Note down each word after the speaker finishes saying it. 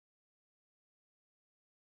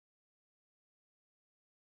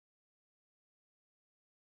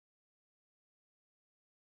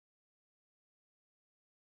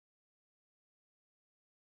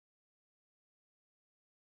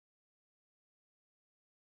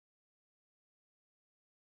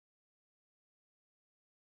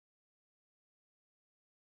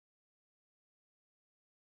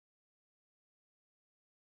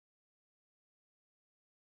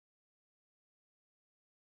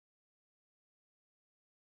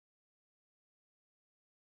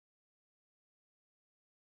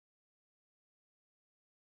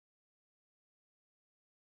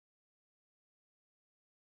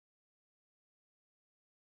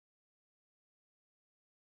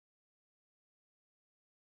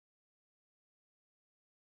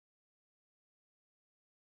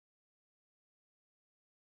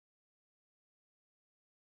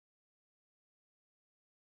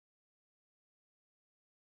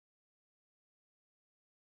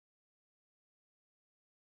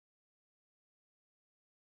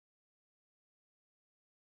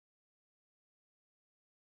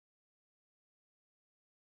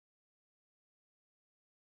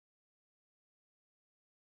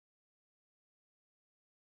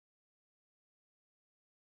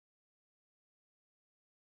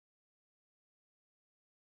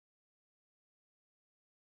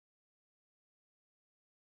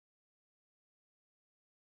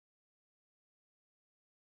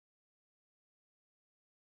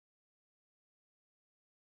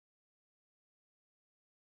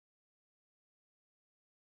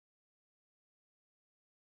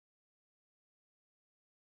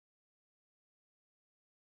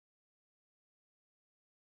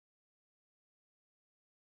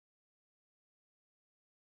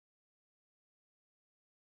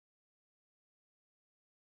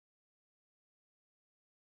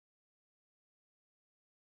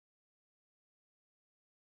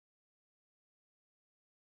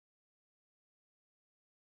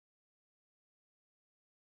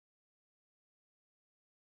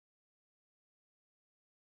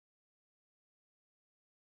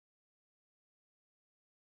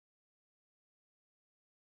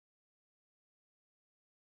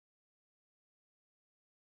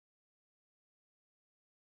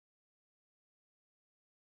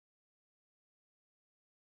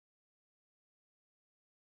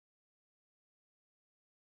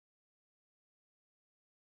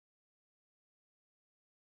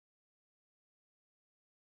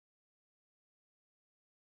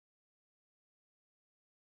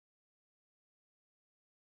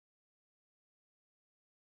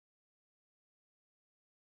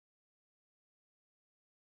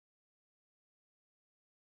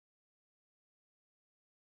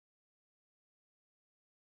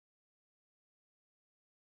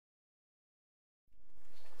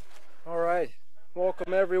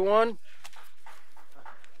Welcome everyone.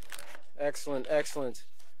 Excellent, excellent.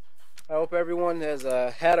 I hope everyone has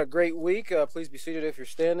had a great week. Please be seated if you're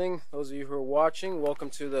standing. Those of you who are watching,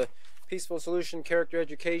 welcome to the Peaceful Solution Character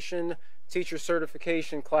Education Teacher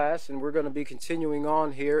Certification class, and we're going to be continuing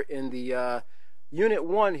on here in the Unit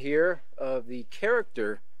 1 here of the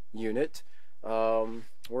Character Unit.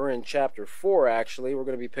 We're in Chapter 4 actually. We're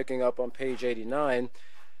going to be picking up on page 89.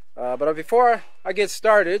 But before I get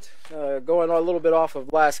started, going a little bit off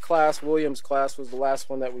of last class, William's class was the last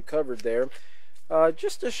one that we covered there.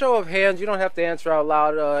 Just a show of hands, you don't have to answer out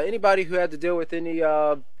loud. Anybody who had to deal with any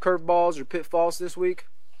curveballs or pitfalls this week?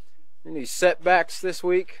 Any setbacks this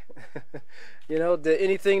week? You know,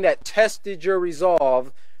 anything that tested your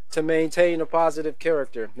resolve to maintain a positive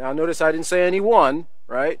character? Now notice I didn't say any one,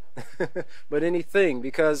 right? But anything,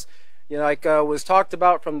 because you know, like was talked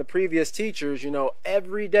about from the previous teachers, you know,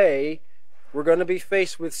 every day we're going to be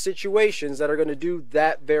faced with situations that are going to do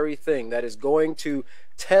that very thing, that is going to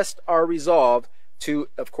test our resolve to,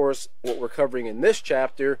 of course, what we're covering in this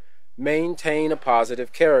chapter, maintain a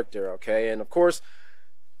positive character, okay? And of course,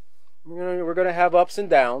 we're going to have ups and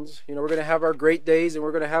downs. You know, we're going to have our great days and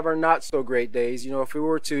we're going to have our not so great days. You know, if we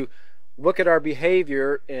were to look at our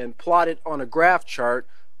behavior and plot it on a graph chart,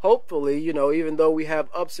 hopefully, you know, even though we have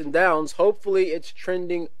ups and downs, hopefully it's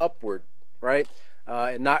trending upward, right?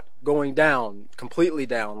 And not going down, completely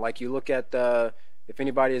down. Like you look at, if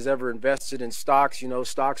anybody has ever invested in stocks, you know,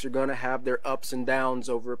 stocks are going to have their ups and downs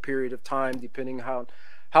over a period of time, depending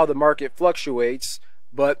how the market fluctuates.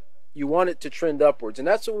 But you want it to trend upwards. And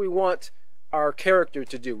that's what we want our character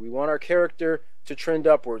to do. We want our character to trend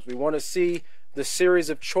upwards. We want to see the series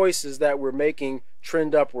of choices that we're making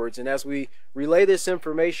trend upwards. And as we relay this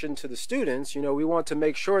information to the students, you know, we want to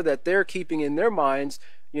make sure that they're keeping in their minds,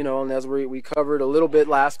 you know, and as we covered a little bit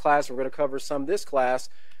last class, we're going to cover some this class,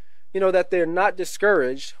 you know, that they're not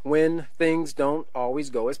discouraged when things don't always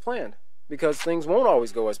go as planned, because things won't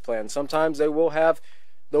always go as planned. Sometimes they will have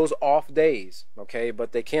those off days, okay,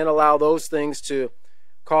 but they can't allow those things to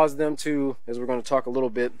cause them to, as we're going to talk a little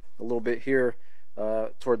bit here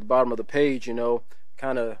toward the bottom of the page, you know,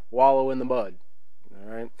 kind of wallow in the mud.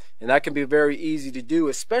 All right, and that can be very easy to do,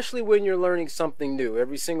 especially when you're learning something new.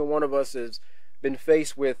 Every single one of us has been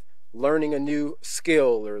faced with learning a new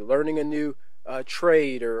skill or learning a new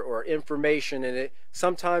trade or information, and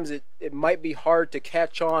sometimes it might be hard to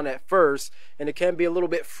catch on at first, and it can be a little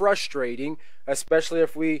bit frustrating, especially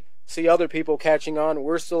if we see other people catching on and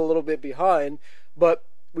we're still a little bit behind. But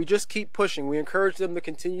we just keep pushing. We encourage them to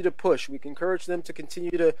continue to push. We encourage them to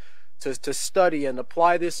continue to study and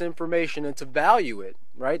apply this information and to value it,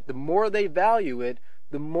 right? The more they value it,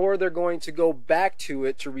 the more they're going to go back to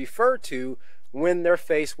it to refer to when they're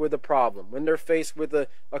faced with a problem, when they're faced with a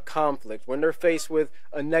conflict, when they're faced with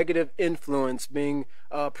a negative influence being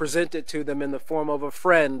presented to them in the form of a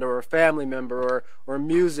friend or a family member or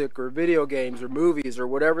music or video games or movies or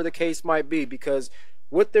whatever the case might be. Because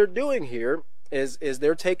what they're doing here is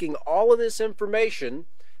they're taking all of this information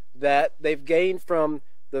that they've gained from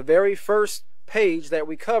the very first page that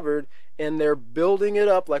we covered, and they're building it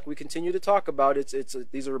up like we continue to talk about.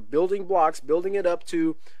 These are building blocks, building it up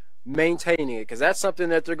to maintaining it, because that's something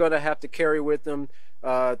that they're going to have to carry with them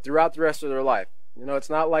throughout the rest of their life. You know, it's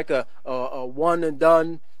not like a one and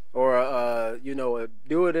done or you know, a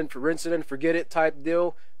do it and rinse it and forget it type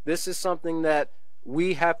deal. This is something that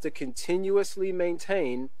we have to continuously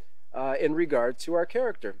maintain in regard to our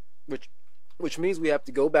character, which means we have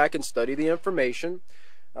to go back and study the information.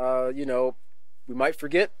 You know, we might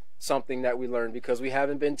forget something that we learned because we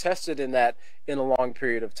haven't been tested in that in a long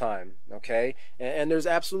period of time, okay? And there's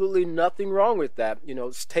absolutely nothing wrong with that. You know,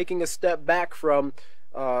 it's taking a step back from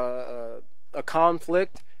a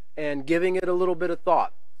conflict and giving it a little bit of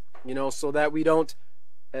thought, you know, so that we don't,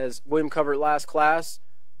 as William covered last class,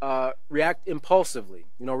 react impulsively,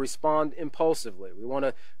 you know, respond impulsively. We want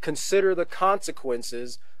to consider the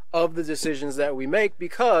consequences of the decisions that we make,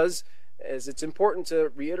 because as it's important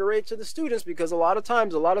to reiterate to the students, because a lot of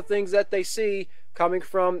times a lot of things that they see coming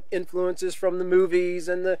from influences from the movies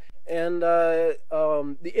and the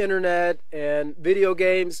internet and video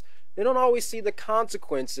games, they don't always see the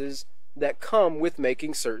consequences that come with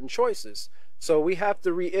making certain choices. So we have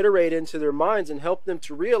to reiterate into their minds and help them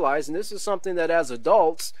to realize, and this is something that as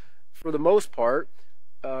adults, for the most part,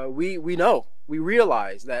 we know. We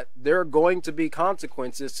realize that there are going to be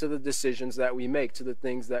consequences to the decisions that we make, to the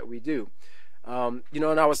things that we do. You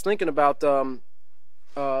know, and I was thinking about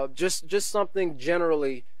just something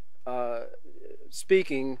generally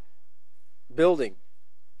speaking, building,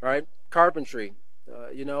 right? Carpentry.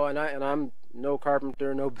 And I'm no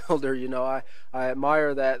carpenter, no builder. I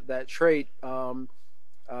admire that trait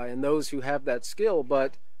in those who have that skill.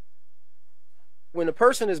 But when a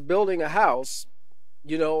person is building a house,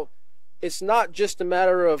 it's not just a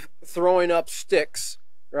matter of throwing up sticks,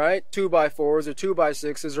 right? 2x4s or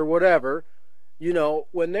 2x6s or whatever.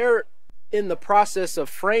 When they're in the process of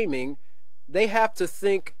framing, they have to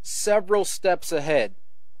think several steps ahead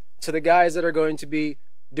to the guys that are going to be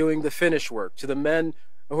doing the finish work, to the men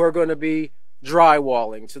who are going to be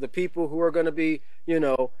drywalling, to the people who are going to be,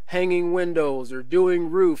 hanging windows or doing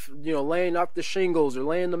roof, laying up the shingles or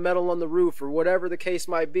laying the metal on the roof or whatever the case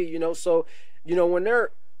might be, So, when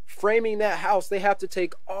they're framing that house, they have to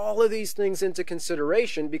take all of these things into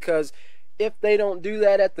consideration, because if they don't do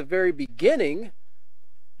that at the very beginning,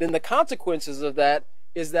 then the consequences of that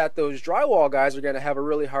is that those drywall guys are going to have a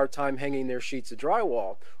really hard time hanging their sheets of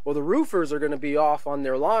drywall, or the roofers are going to be off on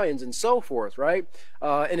their lines and so forth, right?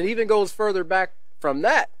 And it even goes further back from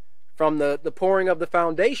that, from the pouring of the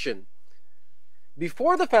foundation.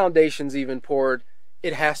 Before the foundation's even poured,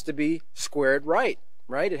 it has to be squared right?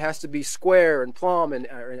 It has to be square and plumb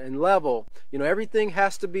and level. Everything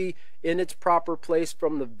has to be in its proper place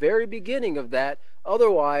from the very beginning of that.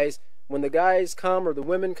 Otherwise, when the guys come or the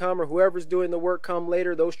women come or whoever's doing the work come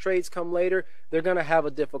later, those trades come later, they're going to have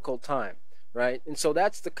a difficult time, right? And so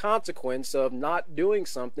that's the consequence of not doing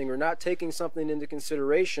something or not taking something into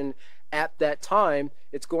consideration at that time.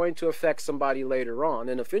 It's going to affect somebody later on,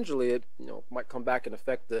 and eventually it might come back and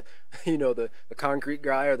affect the the concrete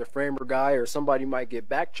guy or the framer guy, or somebody might get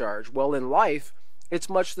back charged. Well, in life, it's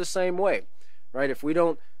much the same way, right? If we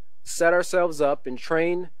don't set ourselves up and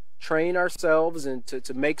train ourselves and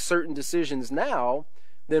to make certain decisions now,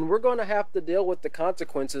 then we're going to have to deal with the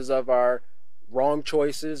consequences of our wrong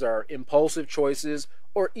choices, our impulsive choices,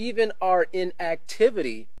 or even our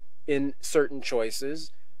inactivity in certain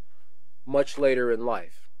choices much later in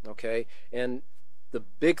life, okay? And the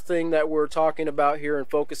big thing that we're talking about here and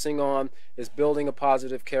focusing on is building a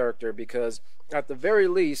positive character, because at the very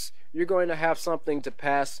least, you're going to have something to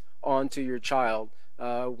pass on to your child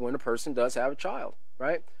when a person does have a child,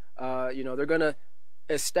 right? They're going to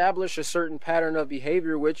establish a certain pattern of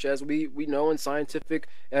behavior, which, as we know and scientific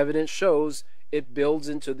evidence shows, it builds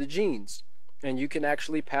into the genes. And you can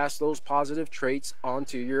actually pass those positive traits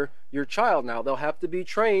onto your child. Now, they'll have to be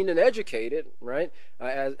trained and educated, right,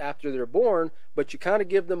 after they're born, but you kind of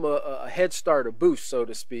give them a head start, a boost, so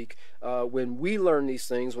to speak, when we learn these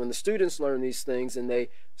things, when the students learn these things, and they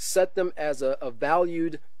set them as a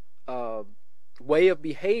valued way of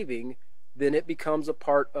behaving, then it becomes a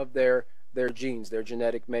part of their genes, their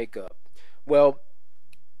genetic makeup. Well,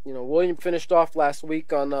 William finished off last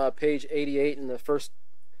week on page 88 in the first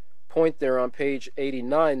point there on page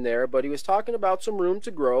 89 there, but he was talking about some room to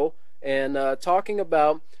grow and talking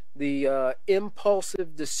about the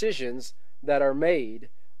impulsive decisions that are made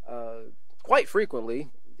quite frequently.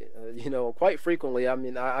 I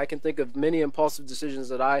mean, I can think of many impulsive decisions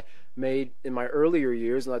that I made in my earlier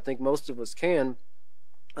years, and I think most of us can.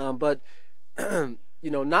 But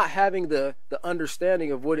not having the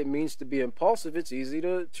understanding of what it means to be impulsive, it's easy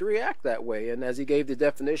to react that way. And as he gave the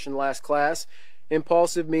definition last class,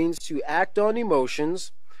 impulsive means to act on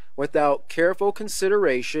emotions without careful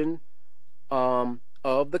consideration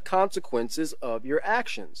of the consequences of your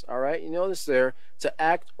actions. All right, you notice there, to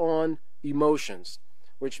act on emotions,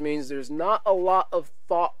 which means there's not a lot of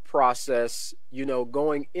thought process,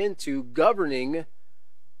 going into governing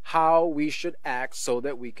how we should act so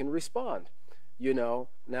that we can respond.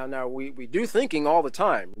 Now we do thinking all the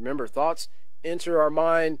time. Remember, thoughts enter our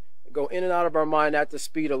mind, go in and out of our mind at the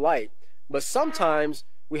speed of light. But sometimes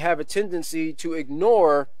we have a tendency to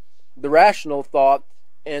ignore the rational thought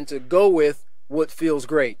and to go with what feels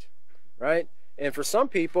great, right? And for some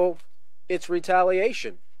people, it's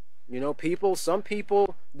retaliation. Some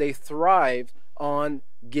people, they thrive on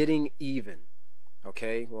getting even.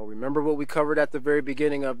 Okay, well, remember what we covered at the very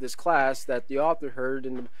beginning of this class, that the author heard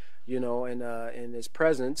in his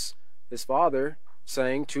presence, his father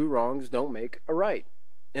saying 2 wrongs don't make a right.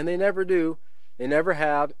 And they never do, they never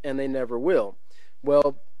have, and they never will.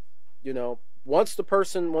 Well, once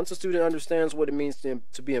the student understands what it means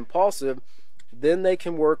to be impulsive, then they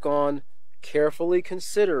can work on carefully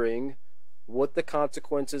considering what the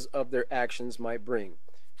consequences of their actions might bring.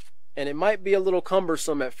 And it might be a little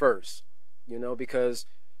cumbersome at first, because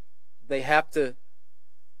they have to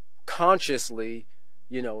consciously,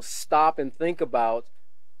 stop and think about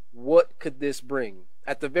what could this bring.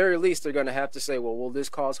 At the very least, they're going to have to say, well, will this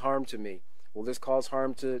cause harm to me? Will this cause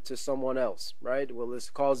harm to someone else, right? Will this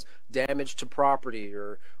cause damage to property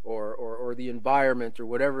or the environment or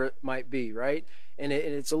whatever it might be, right? and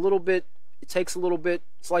it's a little bit, it takes a little bit,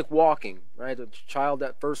 it's like walking, right? A child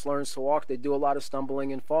that first learns to walk, they do a lot of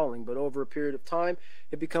stumbling and falling, but over a period of time,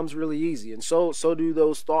 it becomes really easy. And so do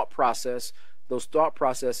those thought processes,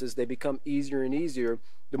 they become easier and easier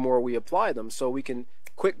the more we apply them. So we can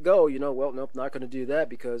quick go, well, nope, not going to do that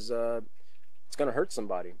because it's going to hurt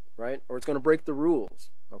somebody, right? Or it's going to break the rules,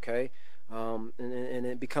 okay? And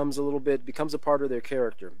it becomes a part of their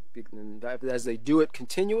character. And as they do it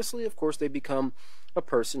continuously, of course, they become a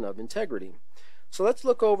person of integrity. So let's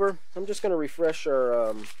look over. I'm just going to refresh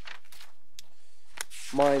our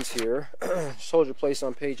minds here. Just hold your place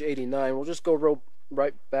on page 89. We'll just go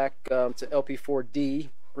right back to LP4D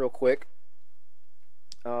real quick.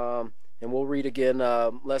 And we'll read again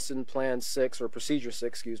lesson plan 6, or procedure 6,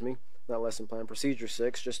 excuse me. Not lesson plan, procedure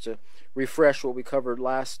 6, just to refresh what we covered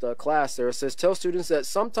last class there. It says, tell students that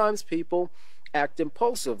sometimes people act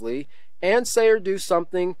impulsively and say or do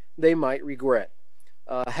something they might regret.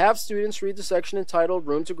 Have students read the section entitled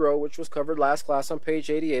Room to Grow, which was covered last class on page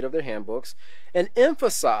 88 of their handbooks, and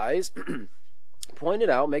emphasize, point it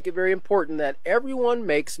out, make it very important that everyone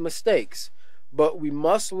makes mistakes, but we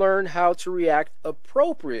must learn how to react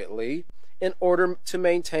appropriately in order to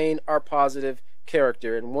maintain our positive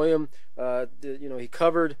character. And William, he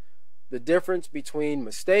covered the difference between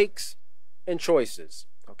mistakes and choices,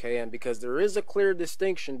 okay? And because there is a clear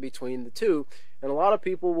distinction between the two, and a lot of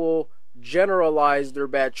people will generalize their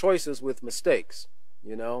bad choices with mistakes,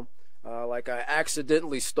 like I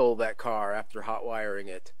accidentally stole that car after hot wiring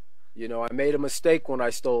it. I made a mistake when I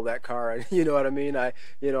stole that car. You know what I mean? I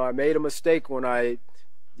made a mistake when I,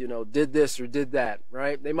 did this or did that,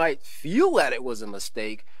 right? They might feel that it was a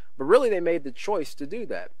mistake, but really they made the choice to do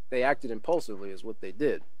that. They acted impulsively is what they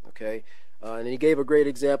did, okay? And he gave a great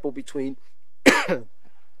example between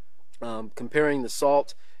comparing the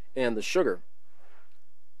salt and the sugar.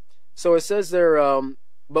 So it says there,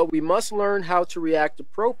 but we must learn how to react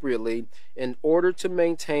appropriately in order to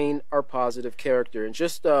maintain our positive character. And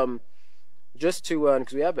just to,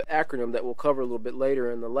 because we have an acronym that we'll cover a little bit later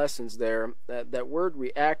in the lessons there, that word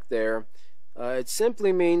react there, it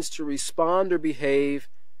simply means to respond or behave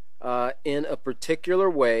in a particular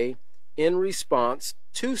way in response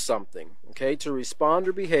to something, okay? To respond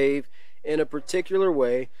or behave in a particular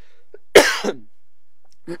way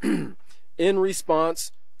in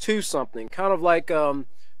response to something. Kind of like,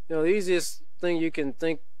 the easiest thing you can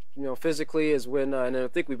think, physically is when, and I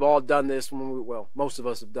think we've all done this when most of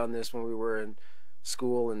us have done this when we were in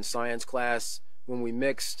school in science class, when we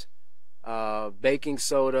mixed baking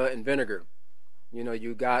soda and vinegar.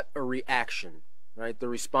 You got a reaction, right? The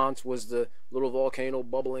response was the little volcano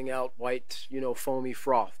bubbling out white, foamy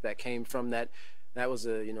froth that came from that. That was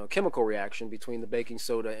a chemical reaction between the baking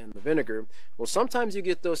soda and the vinegar. Well, sometimes you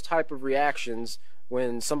get those type of reactions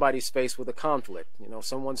when somebody's faced with a conflict.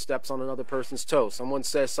 Someone steps on another person's toe. Someone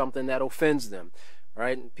says something that offends them,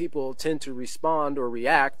 right? And people tend to respond or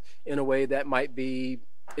react in a way that might be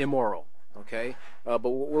immoral, okay? But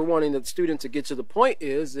what we're wanting the student to get to the point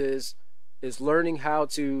is learning how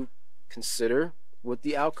to consider what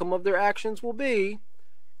the outcome of their actions will be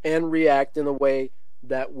and react in a way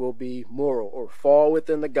that will be moral or fall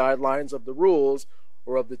within the guidelines of the rules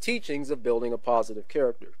or of the teachings of building a positive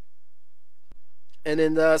character. And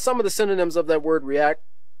then some of the synonyms of that word react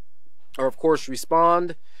are, of course,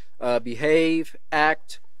 respond, behave,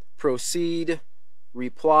 act, proceed,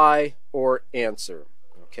 reply, or answer.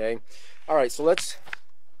 Okay. All right. So let's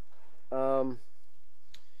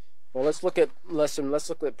look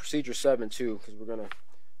at procedure 7 too, because we're gonna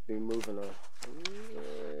be moving on.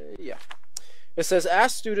 Yeah. It says,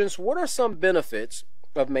 ask students what are some benefits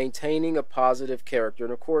of maintaining a positive character,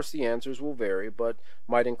 and of course the answers will vary, but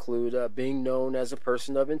might include being known as a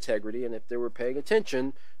person of integrity, and if they were paying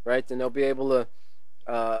attention, right, then they'll be able to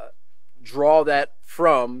draw that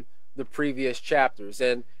from the previous chapters.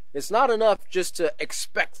 And it's not enough just to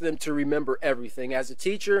expect them to remember everything. As a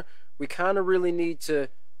teacher, we kind of really need to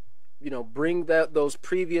bring those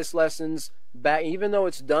previous lessons back, even though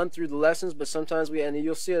it's done through the lessons, but sometimes and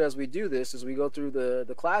you'll see it as we do this, as we go through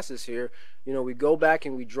the classes here, we go back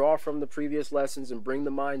and we draw from the previous lessons and bring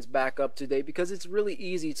the minds back up to date, because it's really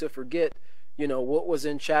easy to forget, what was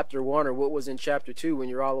in chapter 1 or what was in chapter 2 when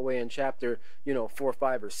you're all the way in chapter, 4,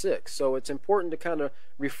 5, or 6. So it's important to kind of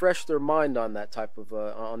refresh their mind on that type of,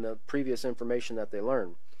 on the previous information that they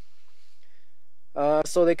learn.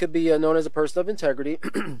 So they could be known as a person of integrity,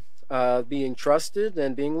 being trusted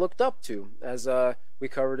and being looked up to, as we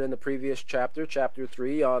covered in the previous chapter, chapter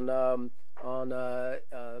 3, on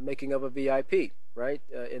making of a VIP, right?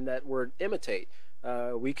 In that word imitate.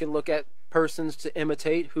 We can look at persons to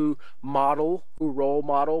imitate who role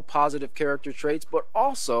model positive character traits, but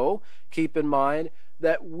also keep in mind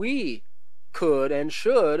that we could and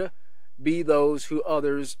should be those who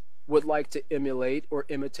others would like to emulate or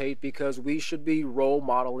imitate, because we should be role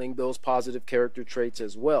modeling those positive character traits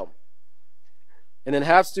as well. And then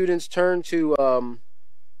have students turn to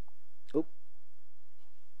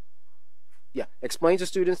explain to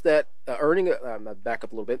students that back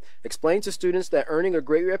up a little bit. Explain to students that earning a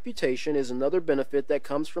great reputation is another benefit that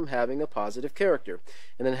comes from having a positive character.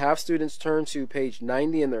 And then have students turn to page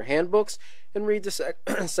 90 in their handbooks and read the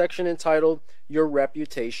section entitled "Your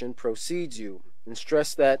Reputation Precedes You," and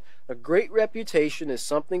stress that a great reputation is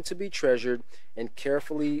something to be treasured and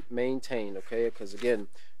carefully maintained. Okay, because again,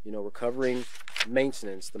 we're covering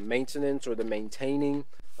maintenance, the maintenance or the maintaining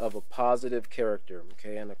of a positive character.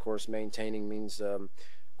 Okay, and of course maintaining means of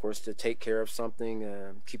course to take care of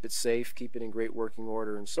something, keep it safe, keep it in great working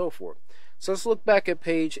order, and so forth. So let's look back at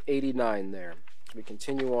page 89 there. We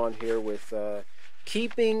continue on here with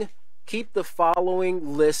keep the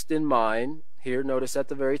following list in mind. Here, notice at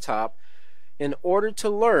the very top, in order to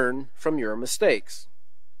learn from your mistakes.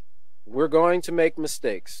 We're going to make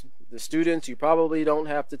mistakes. The students, you probably don't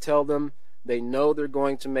have to tell them. They know they're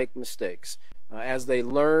going to make mistakes. As they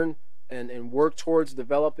learn and work towards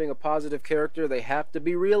developing a positive character, they have to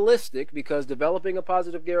be realistic, because developing a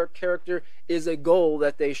positive character is a goal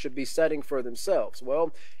that they should be setting for themselves.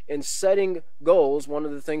 Well, in setting goals, one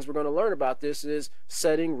of the things we're going to learn about this is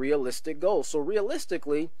setting realistic goals. So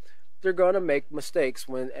realistically, they're going to make mistakes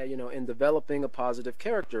when in developing a positive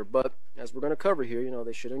character. But as we're going to cover here,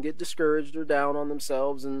 they shouldn't get discouraged or down on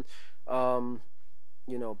themselves and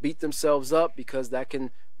beat themselves up, because that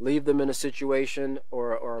can leave them in a situation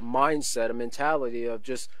or a mindset, a mentality of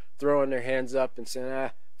just throwing their hands up and saying,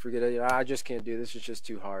 forget it, I just can't do this, it's just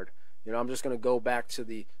too hard. I'm just going to go back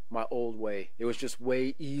to my old way. It was just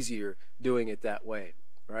way easier doing it that way,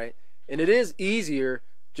 right? And it is easier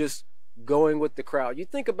just going with the crowd. You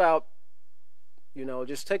think about,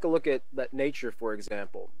 just take a look at nature, for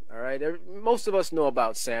example. All right, most of us know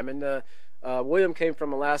about salmon. William came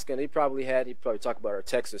from Alaska, and he probably talk about our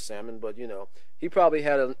Texas salmon, but he probably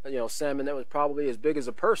had a salmon that was probably as big as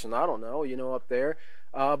a person. I don't know, up there.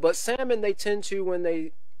 But salmon, they tend to, when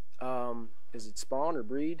they is it spawn or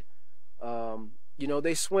breed?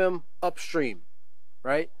 They swim upstream,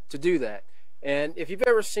 right? To do that. And if you've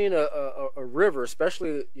ever seen a river,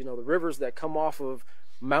 especially the rivers that come off of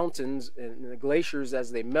mountains and the glaciers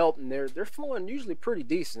as they melt, and they're flowing usually pretty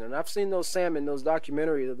decent. And I've seen those salmon, those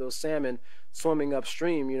documentaries of those salmon swimming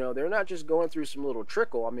upstream. They're not just going through some little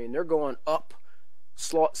trickle. I mean, they're going up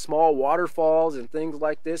small waterfalls and things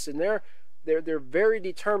like this, and they're very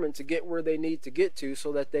determined to get where they need to get to,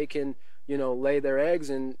 so that they can lay their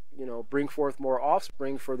eggs and bring forth more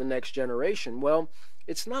offspring for the next generation. Well,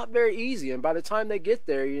 it's not very easy, and by the time they get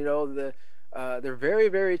there, they're very,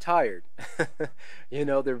 very tired.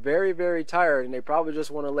 They're very, very tired, and they probably just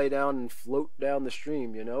want to lay down and float down the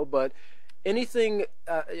stream. But anything,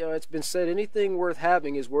 it's been said, anything worth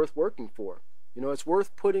having is worth working for. It's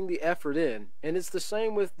worth putting the effort in, and it's the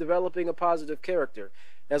same with developing a positive character.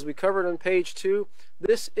 As we covered on page 2,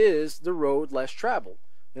 this is the road less traveled.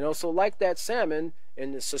 So like that salmon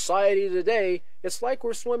in the society today, it's like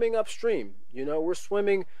we're swimming upstream. We're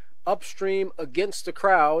swimming upstream against the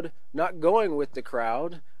crowd, not going with the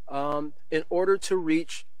crowd, in order to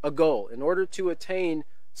reach a goal, in order to attain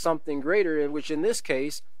something greater, which in this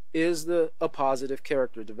case is a positive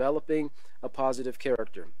character, developing a positive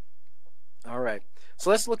character. All right, so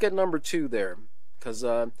let's look at number 2 there, because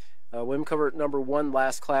William covered number 1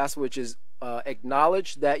 last class, which is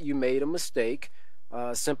acknowledge that you made a mistake.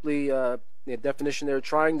 Simply, the definition there,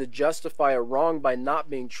 trying to justify a wrong by not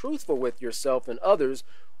being truthful with yourself and others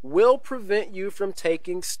will prevent you from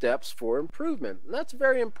taking steps for improvement. And that's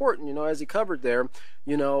very important, as he covered there.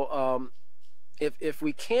 If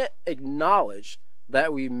we can't acknowledge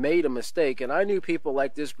that we made a mistake, and I knew people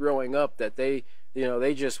like this growing up, that they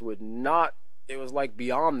just would not, it was like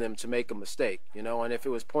beyond them to make a mistake, and if it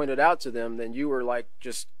was pointed out to them, then you were like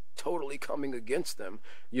just totally coming against them,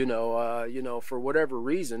 for whatever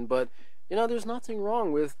reason. But there's nothing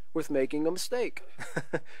wrong with making a mistake.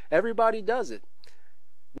 Everybody does it.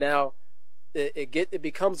 Now, it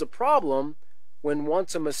becomes a problem when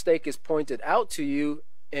once a mistake is pointed out to you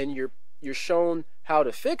and you're shown how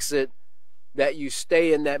to fix it, that you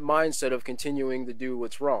stay in that mindset of continuing to do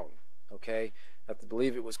what's wrong. Okay, I have to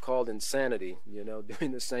believe it was called insanity.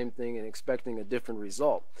 Doing the same thing and expecting a different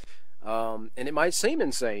result. And it might seem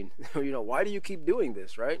insane. Why do you keep doing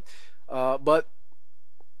this, right? But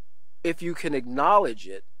if you can acknowledge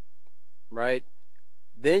it, right,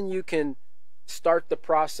 then you can start the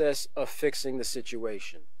process of fixing the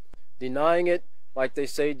situation. Denying it, like they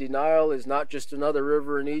say, denial is not just another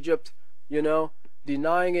river in Egypt,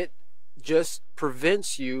 denying it just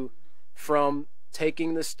prevents you from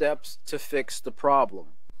taking the steps to fix the problem.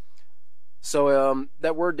 So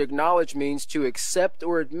that word acknowledge means to accept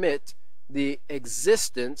or admit the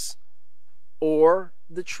existence or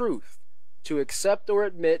the truth. To accept or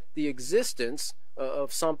admit the existence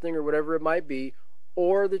of something or whatever it might be,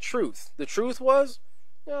 or the truth. The truth was,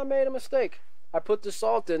 I made a mistake. I put the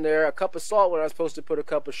salt in there, a cup of salt, when I was supposed to put a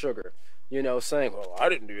cup of sugar. Saying, well, I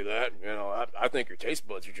didn't do that. I think your taste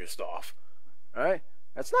buds are just off. All right?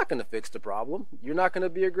 That's not going to fix the problem. You're not going to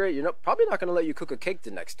be probably not going to let you cook a cake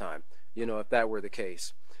the next time, if that were the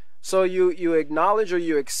case. So you acknowledge or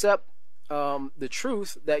you accept the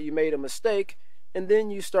truth that you made a mistake, and then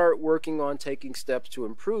you start working on taking steps to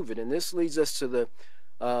improve it. And this leads us to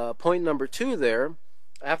the point number 2 there.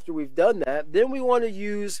 After we've done that, then we want to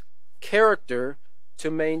use character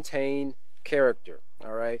to maintain character.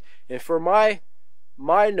 All right. And for my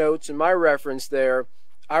notes and my reference there,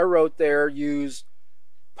 I wrote there, use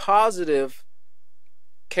positive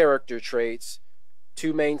character traits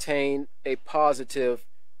to maintain a positive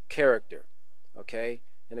character. Okay.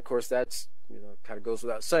 And of course that's kind of goes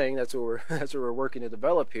without saying. That's what we're working to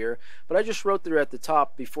develop here. But I just wrote there at the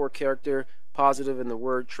top, before character, positive, and the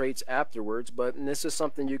word traits afterwards. And this is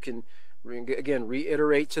something you can again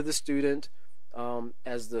reiterate to the student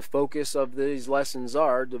as the focus of these lessons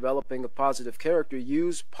are developing a positive character.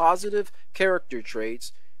 Use positive character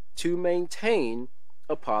traits to maintain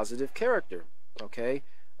a positive character. Okay.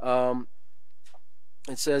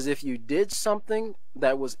 It says if you did something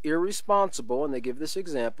that was irresponsible, and they give this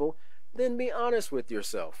example, then be honest with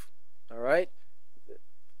yourself. All right?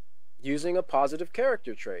 Using a positive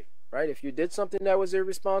character trait, right? If you did something that was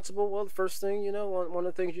irresponsible, well, the first thing, one of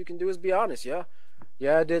the things you can do is be honest. Yeah,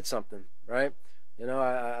 I did something, right?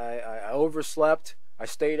 I overslept. I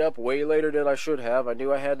stayed up way later than I should have. I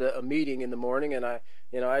knew I had a meeting in the morning, and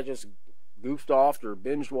I just goofed off or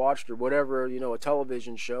binge watched or whatever, a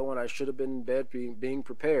television show, and I should have been in bed being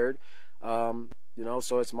prepared.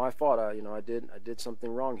 So it's my fault. I did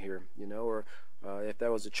something wrong here, or if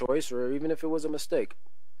that was a choice, or even if it was a mistake.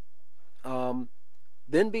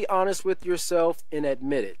 Then be honest with yourself and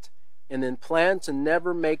admit it, and then plan to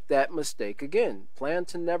never make that mistake again. Plan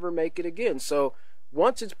to never make it again. So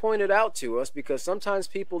once it's pointed out to us, because sometimes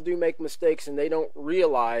people do make mistakes and they don't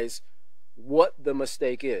realize what the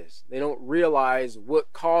mistake is. They don't realize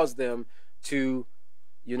what caused them to,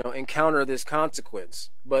 encounter this consequence.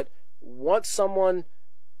 But once someone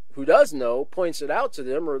who does know points it out to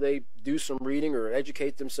them, or they do some reading or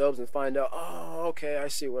educate themselves and find out, oh, okay, I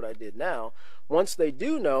see what I did now. Once they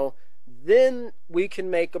do know, then we can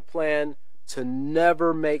make a plan to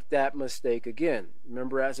never make that mistake again.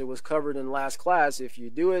 Remember, as it was covered in last class, if you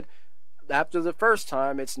do it after the first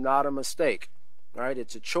time, it's not a mistake. All right,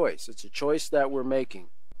 it's a choice. It's a choice that we're making.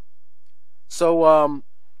 So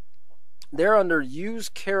they're under use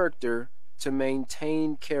character to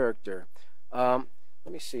maintain character. Let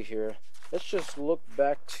me see here. Let's just look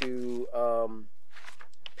back to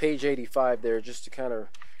page 85 there, just to kind of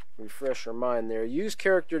refresh our mind there. Use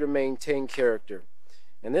character to maintain character.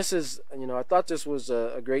 And this is, I thought this was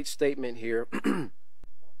a great statement here.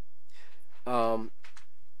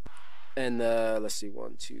 And let's see,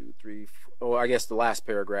 1, 2, 3, 4. Oh, I guess the last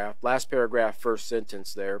paragraph, first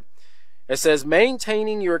sentence there. It says,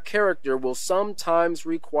 maintaining your character will sometimes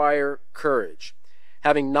require courage.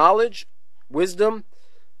 Having knowledge, wisdom,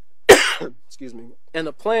 excuse me, and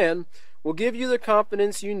a plan will give you the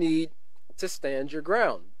confidence you need to stand your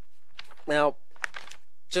ground. Now,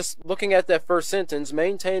 just looking at that first sentence,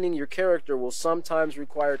 maintaining your character will sometimes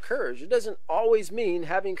require courage. It doesn't always mean,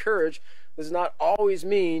 having courage does not always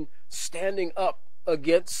mean standing up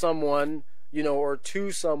against someone, or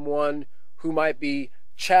to someone who might be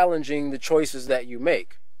challenging the choices that you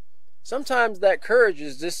make. Sometimes that courage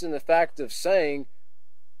is just in the fact of saying,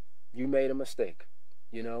 you made a mistake.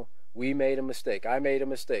 We made a mistake. I made a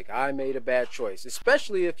mistake. I made a bad choice.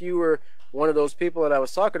 Especially if you were one of those people that I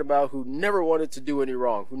was talking about who never wanted to do any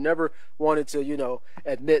wrong, who never wanted to,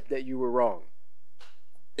 admit that you were wrong.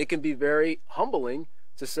 It can be very humbling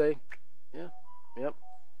to say, yep,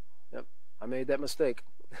 I made that mistake.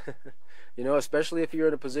 Especially if you're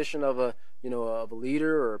in a position of a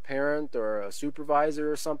leader or a parent or a supervisor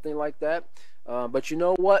or something like that. But you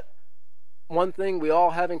know what? One thing we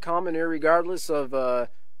all have in common here, regardless of,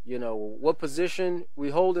 what position we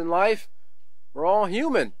hold in life, we're all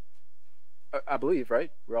human. I believe,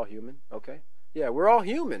 right? We're all human. Okay. Yeah, we're all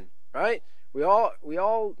human, right? we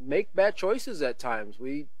all make bad choices at times.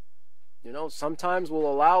 Sometimes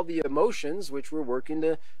we'll allow the emotions, which we're working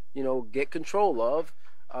to, get control of,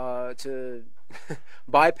 to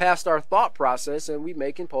bypass our thought process, and we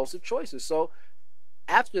make impulsive choices. So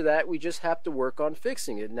after that, we just have to work on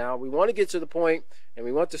fixing it. Now, we want to get to the point, and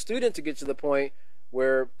we want the student to get to the point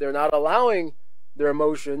where they're not allowing their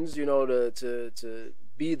emotions, to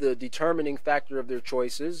be the determining factor of their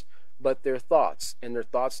choices, but their thoughts. And their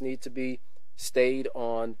thoughts need to be stayed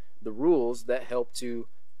on the rules that help to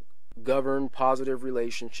govern positive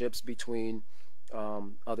relationships between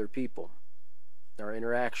other people, our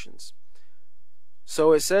interactions.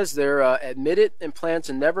 So it says there, admit it and plan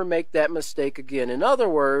to never make that mistake again. In other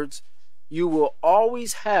words, you will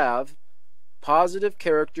always have positive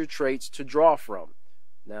character traits to draw from.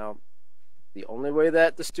 Now, the only way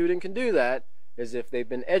that the student can do that is if they've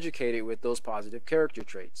been educated with those positive character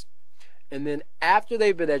traits. And then after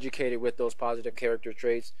they've been educated with those positive character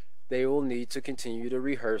traits, they will need to continue to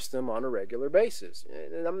rehearse them on a regular basis.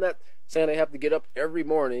 And I'm not saying they have to get up every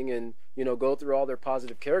morning and, go through all their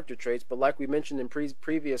positive character traits, but like we mentioned in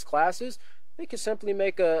previous classes, they can simply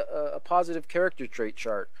make a positive character trait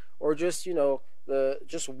chart, or just,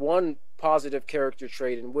 just one positive character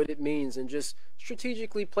trait and what it means, and just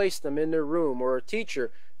strategically place them in their room. Or a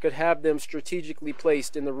teacher could have them strategically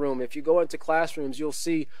placed in the room. If you go into classrooms, you'll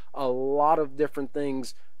see a lot of different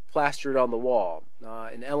things plastered on the wall.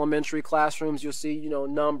 In elementary classrooms, you'll see,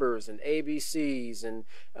 numbers and ABCs and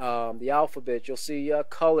the alphabet. You'll see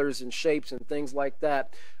colors and shapes and things like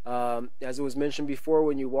that. As it was mentioned before,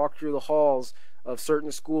 when you walk through the halls of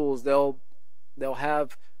certain schools, they'll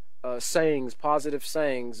have sayings, positive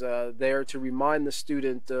sayings, there to remind the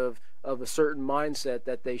student of a certain mindset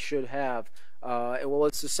that they should have. Well,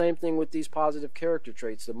 it's the same thing with these positive character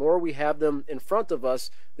traits. The more we have them in front of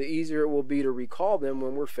us, the easier it will be to recall them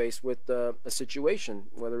when we're faced with a situation,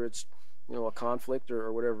 whether it's a conflict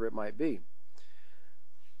or whatever it might be.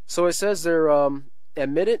 So it says there,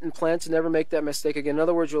 admit it and plan to never make that mistake again. In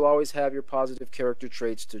other words, you'll always have your positive character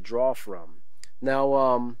traits to draw from.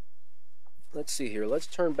 Now, let's see here. Let's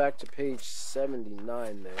turn back to page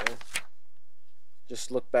 79 there.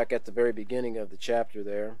 Just look back at the very beginning of the chapter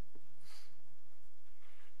there.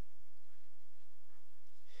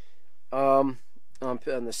 On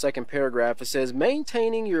the second paragraph, it says,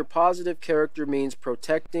 maintaining your positive character means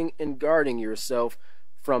protecting and guarding yourself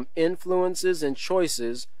from influences and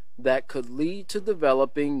choices that could lead to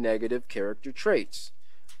developing negative character traits.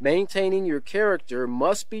 Maintaining your character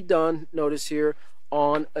must be done, notice here,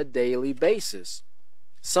 on a daily basis.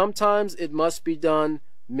 Sometimes it must be done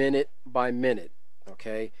minute by minute.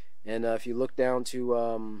 Okay, and if you look down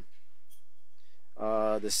to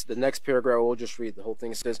the next paragraph, we'll just read the whole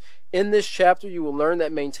thing. It says, in this chapter you will learn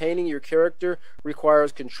that maintaining your character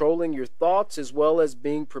requires controlling your thoughts as well as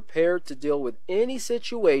being prepared to deal with any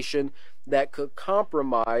situation that could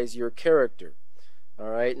compromise your character. All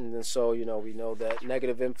right, and then so we know that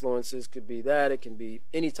negative influences could be that. It can be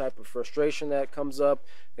any type of frustration that comes up.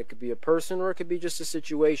 It could be a person, or it could be just a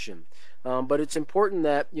situation. But it's important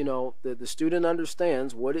that the student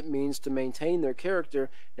understands what it means to maintain their character,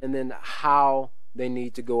 and then how they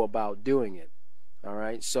need to go about doing it. All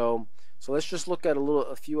right, so let's just look at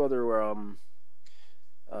a few other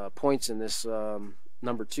points in this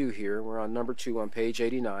number 2 here. We're on number 2 on page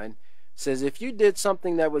 89. It says, if you did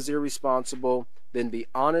something that was irresponsible, then be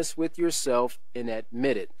honest with yourself and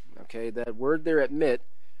admit it. Okay, that word there, admit,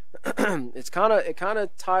 it kind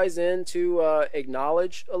of ties into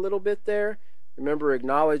acknowledge a little bit there. Remember,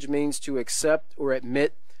 acknowledge means to accept or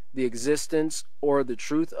admit the existence or the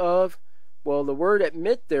truth of. Well, the word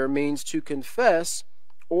admit there means to confess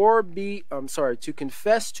to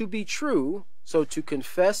confess to be true. So to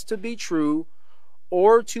confess to be true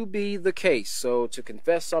or to be the case. So to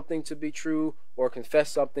confess something to be true or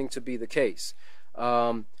confess something to be the case.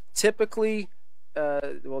 Typically,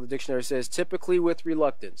 the dictionary says typically with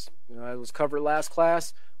reluctance. It was covered last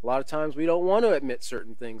class. A lot of times we don't want to admit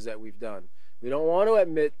certain things that we've done. We don't want to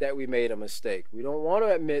admit that we made a mistake. We don't want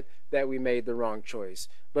to admit that we made the wrong choice.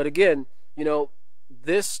 But again,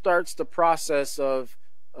 this starts the process of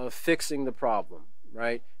fixing the problem,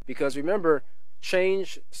 right? Because remember,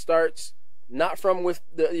 change starts not from with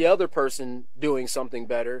the other person doing something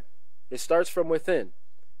better. It starts from within.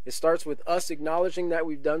 It starts with us acknowledging that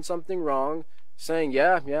we've done something wrong, saying,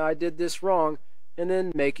 yeah, I did this wrong, and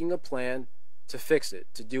then making a plan to fix it,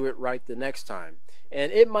 to do it right the next time.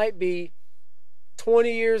 And it might be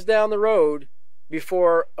 20 years down the road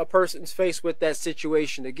before a person's faced with that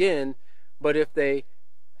situation again, but if they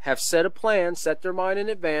have set a plan, set their mind in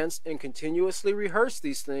advance, and continuously rehearse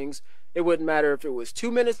these things, It wouldn't matter if it was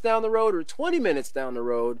 2 minutes down the road or 20 minutes down the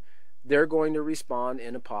road, they're going to respond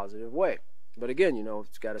in a positive way. But again,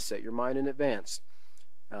 you've got to set your mind in advance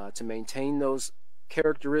to maintain those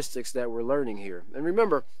characteristics that we're learning here. And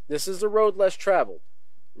remember, this is the road less traveled,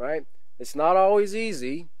 right? It's not always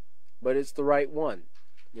easy, but it's the right one.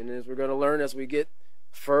 And as we're going to learn as we get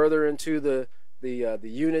further into the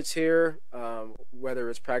units here, whether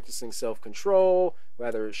it's practicing self-control,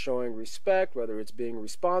 whether it's showing respect, whether it's being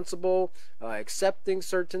responsible, accepting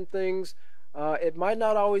certain things, it might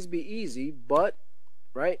not always be easy, but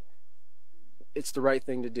right, it's the right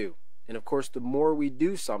thing to do. And of course, the more we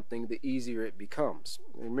do something, the easier it becomes.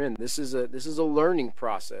 Remember, this is a learning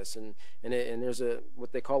process, and there's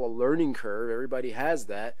what they call a learning curve. Everybody has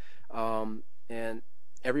that, and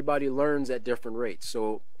everybody learns at different rates.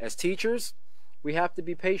 So as teachers, we have to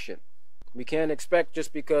be patient. We can't expect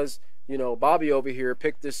just because Bobby over here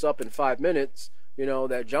picked this up in 5 minutes,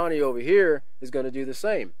 that Johnny over here is going to do the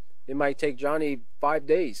same. It might take Johnny 5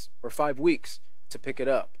 days or 5 weeks to pick it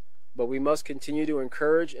up. But we must continue to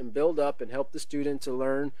encourage and build up and help the student to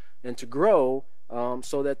learn and to grow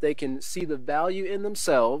so that they can see the value in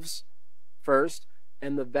themselves first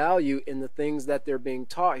and the value in the things that they're being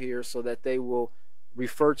taught here, so that they will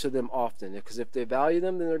refer to them often. Because if they value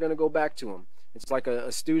them, then they're going to go back to them. It's like a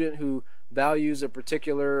student who values a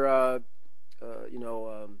particular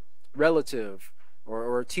relative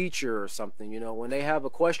or a teacher or something. When they have a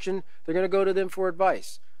question, they're going to go to them for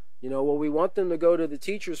advice. Well, we want them to go to the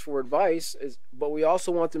teachers for advice, but we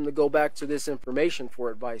also want them to go back to this information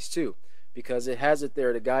for advice too, because it has it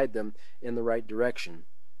there to guide them in the right direction.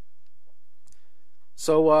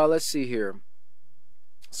 So let's see here.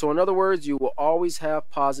 So in other words, you will always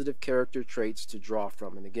have positive character traits to draw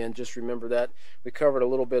from. And again, just remember that. We covered a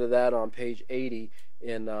little bit of that on page 80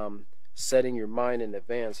 in setting your mind in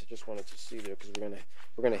advance. I just wanted to see there because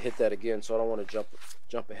we're gonna hit that again, so I don't want to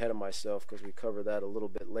jump ahead of myself because we cover that a little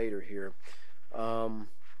bit later here.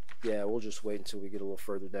 Yeah, we'll just wait until we get a little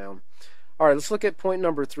further down. All right, let's look at point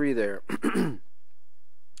number 3 there. It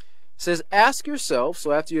says, ask yourself,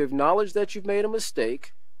 so after you acknowledge that you've made a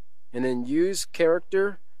mistake and then use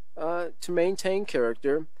character to maintain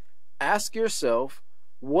character, ask yourself,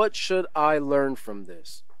 what should I learn from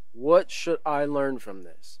this? What should I learn from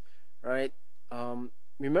this? Right?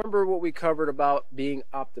 Remember what we covered about being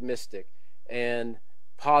optimistic and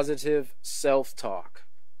positive self-talk,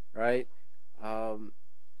 right?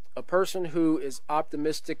 A person who is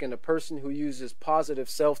optimistic and a person who uses positive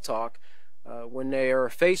self-talk, when they are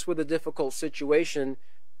faced with a difficult situation,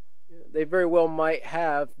 they very well might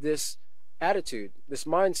have this attitude, this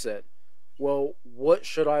mindset. Well, what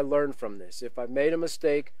should I learn from this? If I've made a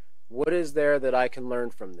mistake, what is there that I can learn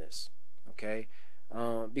from this? Okay?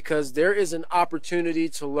 Because there is an opportunity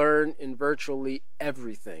to learn in virtually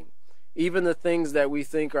everything. Even the things that we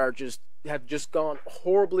think are have just gone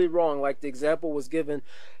horribly wrong, like the example was given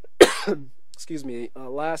excuse me,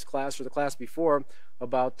 last class or the class before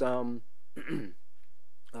about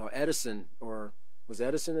Edison, or was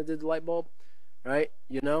Edison that did the light bulb, right?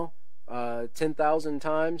 10,000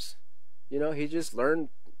 times, he just learned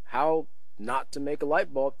how not to make a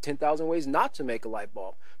light bulb, 10,000 ways not to make a light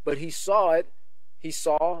bulb. But he saw it. He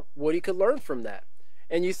saw what he could learn from that.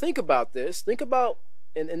 And you think about this,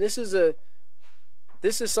 and this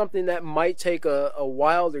is something that might take a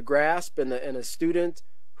while to grasp, and a student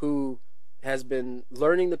who has been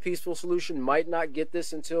learning the peaceful solution might not get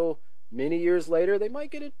this until many years later. They might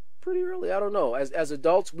get it pretty early. I don't know. As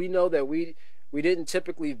adults, we know that we didn't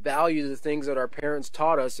typically value the things that our parents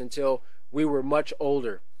taught us until we were much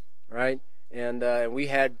older, right? And we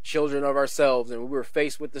had children of ourselves, and we were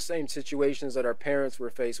faced with the same situations that our parents were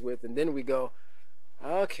faced with. And then we go,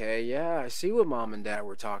 okay, yeah, I see what mom and dad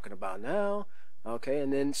were talking about now. Okay,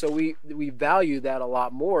 and then so we value that a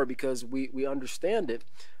lot more because we understand it.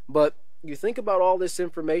 But you think about all this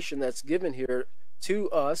information that's given here to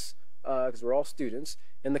us, because we're all students,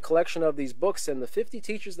 in the collection of these books, and the 50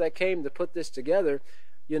 teachers that came to put this together,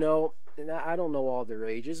 and I don't know all their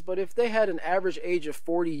ages, but if they had an average age of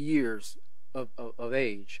 40 years of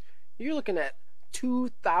age, you're looking at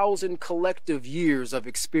 2,000 collective years of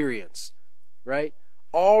experience, right?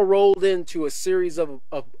 All rolled into a series of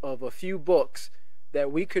a few books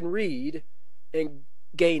that we can read and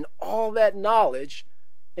gain all that knowledge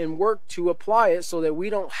and work to apply it so that we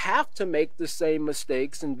don't have to make the same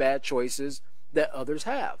mistakes and bad choices that others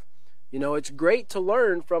have. It's great to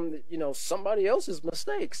learn from somebody else's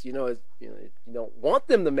mistakes. You don't want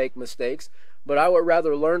them to make mistakes, but I would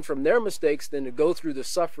rather learn from their mistakes than to go through the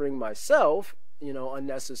suffering myself,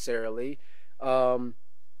 unnecessarily. Learn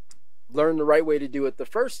the right way to do it the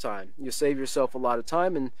first time. You save yourself a lot of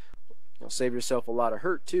time, and You'll save yourself a lot of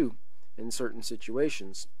hurt too in certain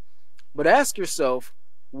situations. But ask yourself,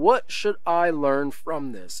 what should I learn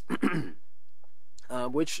from this?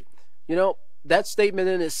 Which, that statement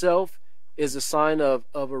in itself is a sign of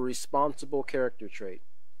a responsible character trait,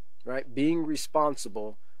 right? Being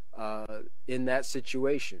responsible in that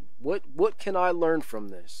situation. What can I learn from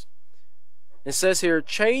this? It says here,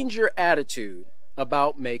 change your attitude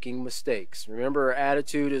about making mistakes. Remember, our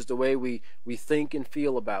attitude is the way we think and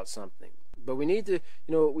feel about something. But we need to,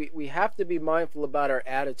 we have to be mindful about our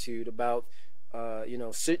attitude about,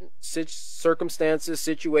 circumstances,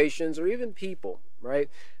 situations, or even people, right?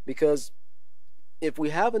 Because if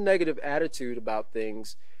we have a negative attitude about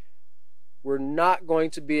things, we're not going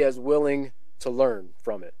to be as willing to learn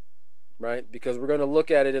from it, right? Because we're going to look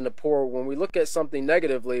at it in a poor, when we look at something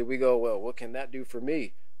negatively, we go, well, what can that do for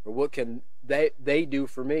me? Or what can they do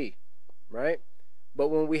for me, right? But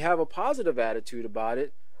when we have a positive attitude about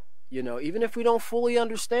it, even if we don't fully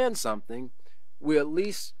understand something, we at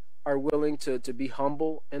least are willing to be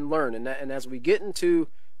humble and learn. And as we get into,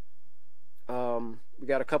 we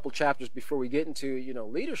got a couple chapters before we get into,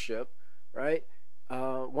 leadership, right?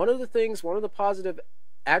 One of the positive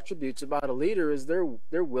attributes about a leader is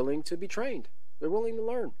they're willing to be trained. They're willing to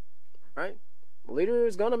learn, right? A leader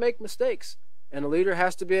is going to make mistakes, and a leader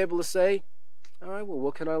has to be able to say, all right, well,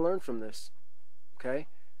 what can I learn from this? Okay?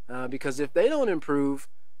 Because if they don't improve,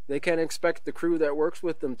 they can't expect the crew that works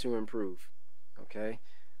with them to improve. Okay?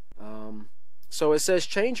 So it says,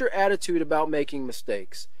 change your attitude about making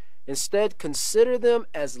mistakes. Instead, consider them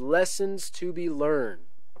as lessons to be learned.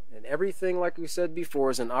 And everything, like we said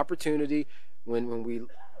before, is an opportunity. When we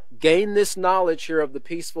gain this knowledge here of the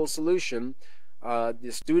peaceful solution,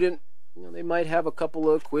 the student, they might have a couple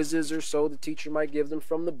of quizzes or so the teacher might give them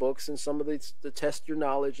from the books, and some of the test your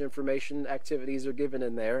knowledge information activities are given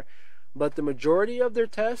in there. But the majority of their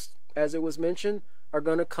tests, as it was mentioned, are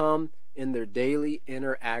going to come in their daily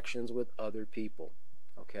interactions with other people.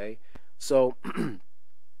 Okay? So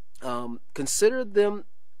consider them,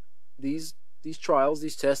 these trials,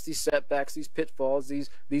 these tests, these setbacks, these pitfalls, these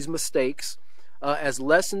mistakes, as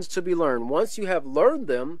lessons to be learned. Once you have learned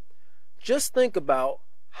them, just think about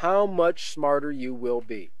how much smarter you will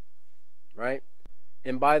be, right?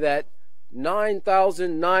 And by that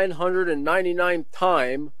 9,999th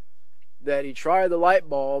time that he tried the light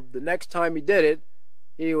bulb, the next time he did it,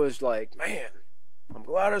 he was like, man, I'm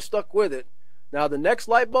glad I stuck with it. Now the next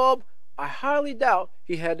light bulb, I highly doubt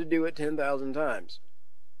he had to do it 10,000 times,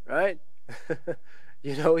 right?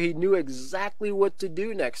 He knew exactly what to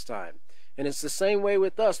do next time. And it's the same way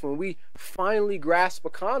with us. When we finally grasp a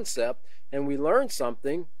concept and we learn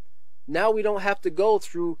something, now we don't have to go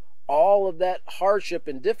through all of that hardship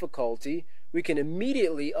and difficulty. We can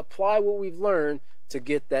immediately apply what we've learned to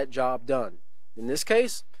get that job done. In this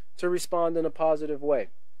case, to respond in a positive way,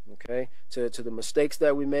 okay? To the mistakes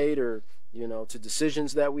that we made, or to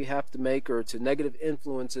decisions that we have to make, or to negative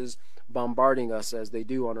influences bombarding us as they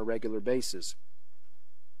do on a regular basis.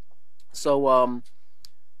 So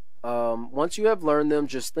once you have learned them,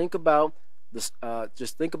 just think about this.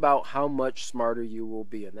 Just think about how much smarter you will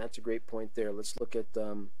be, and that's a great point there. Let's look at.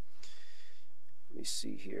 Let me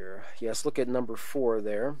see here. Yes, look at number 4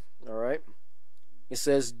 there. All right. It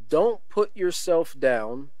says, "Don't put yourself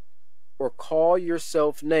down or call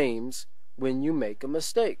yourself names when you make a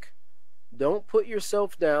mistake." Don't put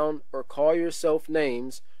yourself down or call yourself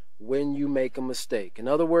names when you make a mistake. In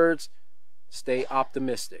other words, stay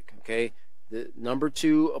optimistic. Okay. The number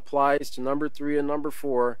 2 applies to number 3 and number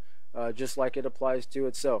 4, just like it applies to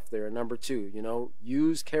itself there. Number 2,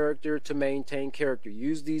 use character to maintain character.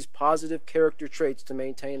 Use these positive character traits to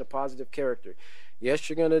maintain a positive character. Yes,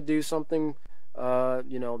 you're going to do something,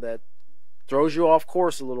 that throws you off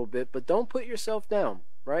course a little bit, but don't put yourself down,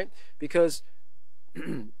 right? Because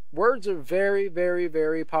words are very, very,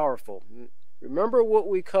 very powerful. Remember what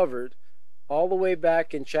we covered all the way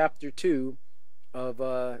back in chapter 2 of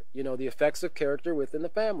the effects of character within the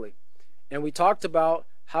family, and we talked about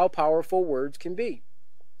how powerful words can be.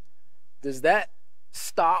 Does that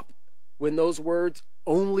stop when those words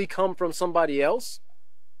only come from somebody else?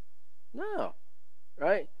 No,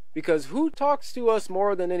 right? Because who talks to us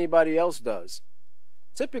more than anybody else does?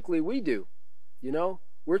 Typically we do.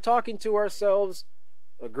 We're talking to ourselves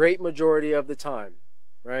a great majority of the time,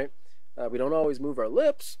 right? We don't always move our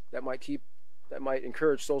lips. That might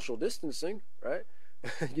encourage social distancing, right?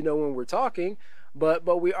 When we're talking,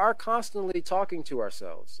 but we are constantly talking to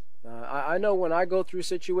ourselves. I know when I go through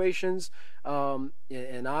situations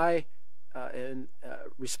and I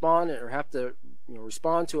respond or have to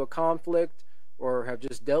respond to a conflict, or have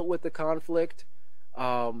just dealt with the conflict,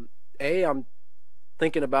 I'm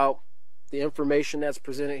thinking about the information that's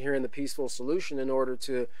presented here in the peaceful solution in order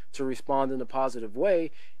to respond in a positive way.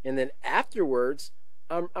 And then afterwards,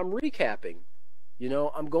 I'm recapping.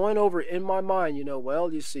 I'm going over in my mind,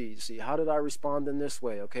 well, you see, how did I respond in this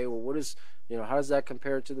way? Okay, well, how does that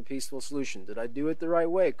compare to the peaceful solution? Did I do it the right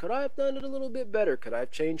way? Could I have done it a little bit better? Could I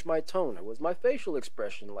have changed my tone? Or was my facial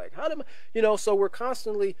expression like? So we're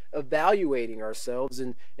constantly evaluating ourselves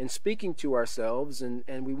and speaking to ourselves,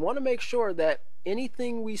 and we want to make sure that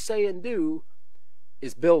anything we say and do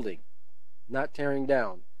is building, not tearing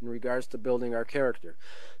down in regards to building our character.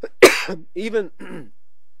 Even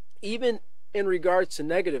in regards to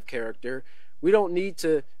negative character, we don't need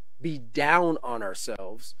to be down on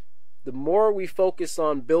ourselves. The more we focus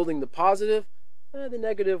on building the positive, the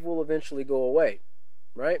negative will eventually go away,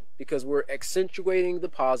 right? Because we're accentuating the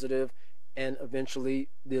positive, and eventually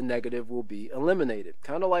the negative will be eliminated.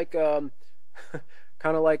 Kind of like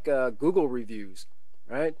Google reviews,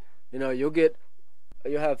 right?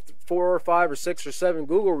 You'll have 4 or 5 or 6 or 7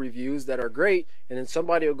 Google reviews that are great, and then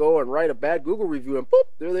somebody will go and write a bad Google review, and boop,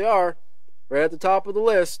 there they are, right at the top of the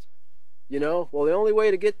list. Well, the only way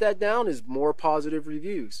to get that down is more positive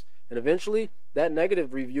reviews. And eventually, that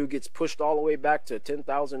negative review gets pushed all the way back to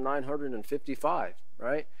 10,955,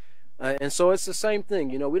 right? And so it's the same thing.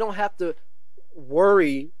 We don't have to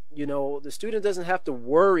worry. The student doesn't have to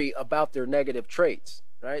worry about their negative traits,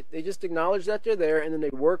 right? They just acknowledge that they're there, and then they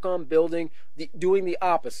work on doing the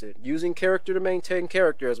opposite, using character to maintain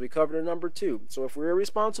character, as we covered in number 2. So if we're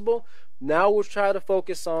irresponsible, now we'll try to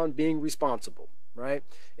focus on being responsible, right?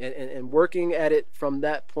 And working at it from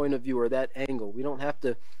that point of view or that angle. We don't have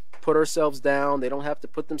to put ourselves down. They don't have to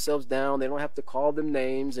put themselves down. They don't have to call them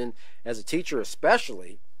names. And as a teacher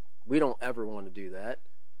especially, we don't ever want to do that,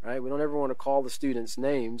 right? We don't ever want to call the students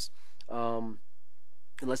names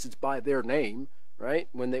unless it's by their name, right?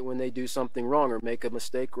 When they do something wrong or make a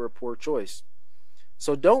mistake or a poor choice.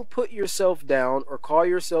 So don't put yourself down or call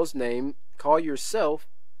yourself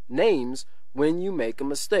names when you make a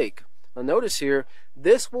mistake. Now notice here,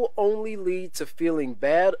 this will only lead to feeling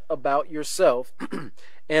bad about yourself,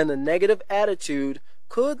 and the negative attitude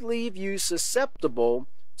could leave you susceptible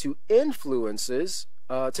to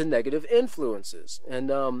to negative influences. And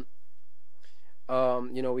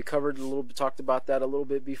we covered talked about that a little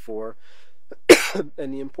bit before,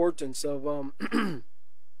 and the importance of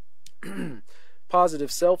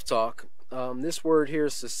positive self-talk. This word here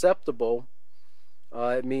is susceptible.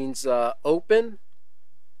 It means open,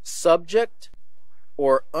 subject,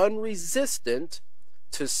 or unresistant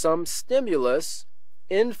to some stimulus,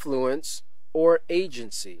 influence, or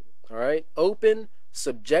agency. All right, open,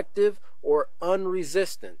 subjective, or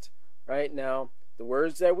unresistant. Right now, the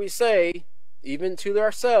words that we say, even to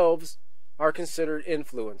ourselves, are considered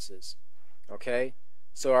influences. Okay,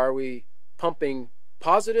 so are we pumping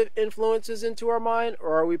positive influences into our mind,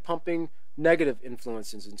 or are we pumping negative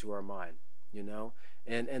influences into our mind?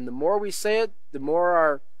 And the more we say it, the more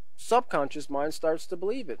our subconscious mind starts to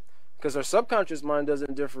believe it, because our subconscious mind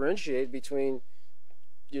doesn't differentiate between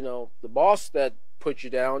the boss that put you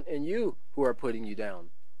down and you who are putting you down,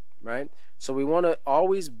 right? So we want to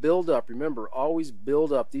always build up. Remember, always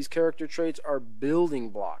build up. These character traits are building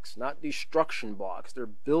blocks, not destruction blocks. They're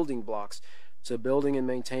building blocks to building and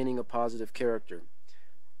maintaining a positive character.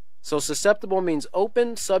 So susceptible means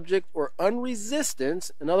open, subject, or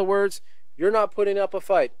unresistant. In other words, you're not putting up a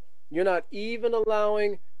fight. You're not even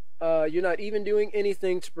doing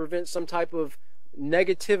anything to prevent some type of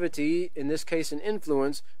negativity, in this case an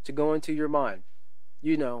influence, to go into your mind.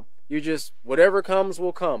 You just, whatever comes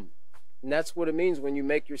will come. And that's what it means when you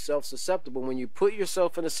make yourself susceptible. When you put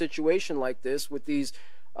yourself in a situation like this with these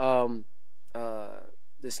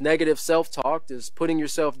this negative self-talk, this putting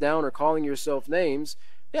yourself down or calling yourself names,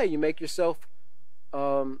 you make yourself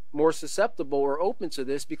more susceptible or open to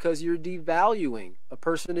this, because you're devaluing. A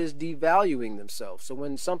person is devaluing themselves. So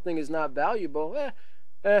when something is not valuable,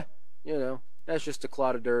 that's just a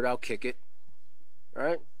clod of dirt, I'll kick it,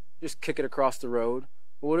 right? Just kick it across the road.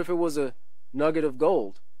 But what if it was a nugget of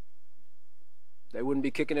gold? They wouldn't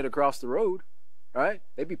be kicking it across the road, right?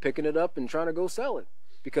 They'd be picking it up and trying to go sell it,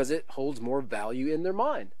 because it holds more value in their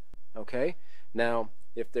mind, okay? Now,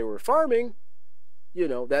 if they were farming,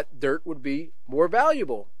 that dirt would be more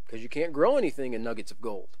valuable, because you can't grow anything in nuggets of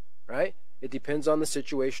gold, right? It depends on the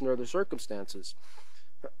situation or the circumstances.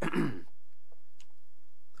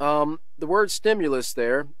 The word stimulus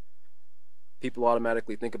there, people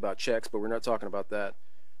automatically think about checks, but we're not talking about that.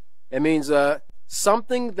 It means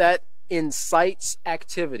something that incites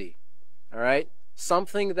activity, all right?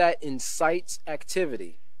 Something that incites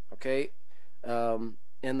activity, okay? And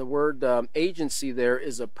the word agency there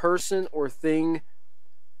is a person or thing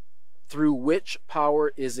through which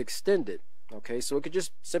power is extended. Okay, so it could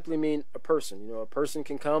just simply mean a person. You know, a person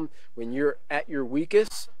can come when you're at your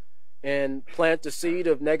weakest and plant the seed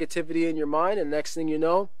of negativity in your mind, and next thing you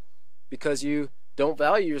know, because you don't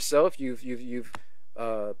value yourself, you've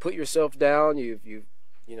put yourself down,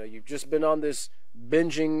 you've just been on this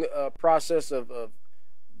binging process of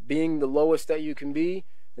being the lowest that you can be,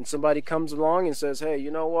 and somebody comes along and says, hey,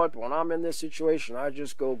 you know what, when I'm in this situation, I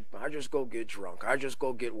just go get drunk, I just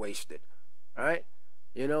go get wasted. Right?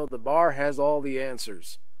 You know, the bar has all the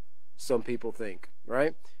answers, some people think,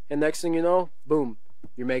 right? And next thing you know, boom,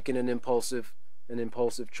 you're making an impulsive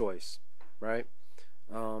choice, right?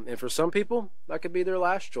 And for some people, that could be their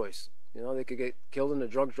last choice. You know, they could get killed in a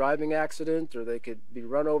drunk driving accident, or they could be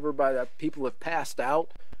run over by that people have passed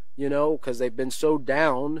out, you know, because they've been so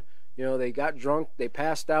down. You know, they got drunk, they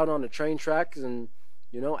passed out on the train tracks, and,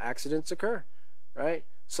 you know, accidents occur, right?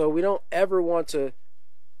 So we don't ever want to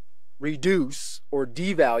reduce or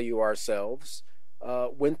devalue ourselves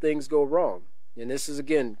when things go wrong. And this is,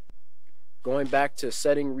 again, going back to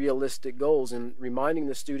setting realistic goals and reminding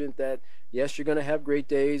the student that, yes, you're going to have great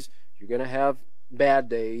days, you're going to have bad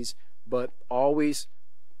days, but always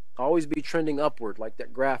be trending upward, like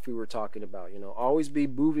that graph we were talking about. You know, always be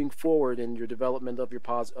moving forward in your development of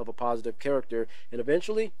a positive character, and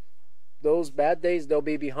eventually those bad days, they'll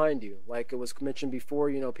be behind you. Like it was mentioned before,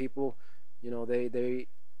 you know, people, you know, they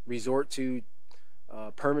resort to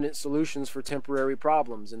permanent solutions for temporary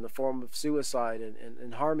problems in the form of suicide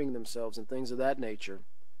and harming themselves and things of that nature.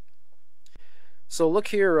 So look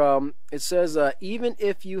here, it says, even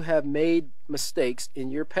if you have made mistakes in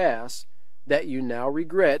your past that you now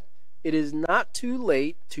regret, it is not too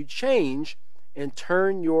late to change and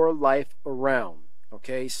turn your life around.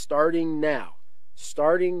 Okay, starting now,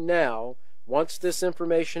 once this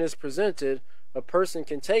information is presented, a person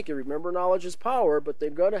can take it. Remember, knowledge is power, but they're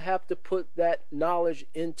going to have to put that knowledge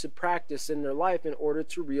into practice in their life in order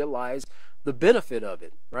to realize the benefit of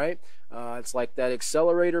it, right? It's like that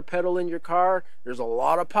accelerator pedal in your car. There's a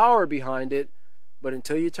lot of power behind it, but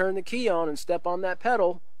until you turn the key on and step on that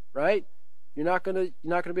pedal, right, you're not going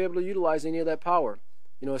to be able to utilize any of that power.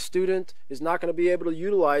 You know, a student is not going to be able to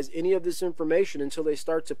utilize any of this information until they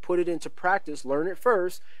start to put it into practice, learn it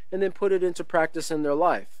first, and then put it into practice in their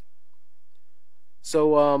life.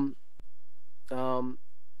 So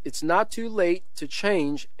it's not too late to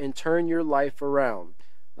change and turn your life around.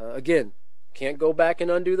 Again, can't go back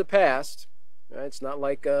and undo the past. Right? It's not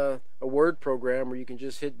like a word program where you can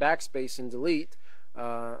just hit backspace and delete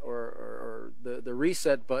or the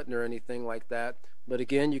reset button or anything like that. But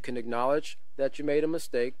again, you can acknowledge that you made a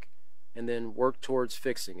mistake and then work towards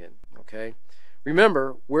fixing it. Okay.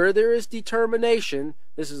 Remember, where there is determination,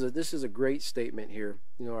 this is a great statement here.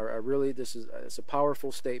 You know, it's a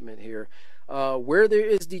powerful statement here. Where there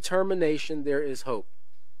is determination, there is hope.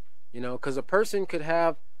 You know, because a person could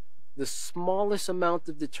have the smallest amount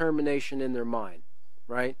of determination in their mind,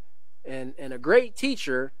 right? And a great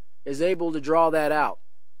teacher is able to draw that out,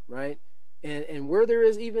 right? And where there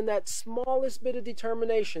is even that smallest bit of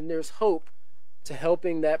determination, there's hope to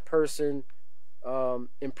helping that person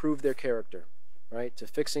improve their character. Right, to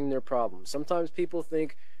fixing their problems. Sometimes people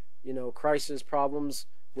think, you know, crisis problems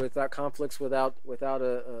without conflicts, without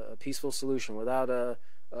a peaceful solution, without a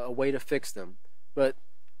way to fix them. But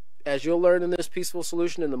as you'll learn in this peaceful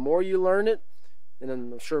solution, and the more you learn it, and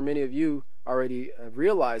I'm sure many of you already have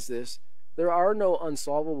realized this, there are no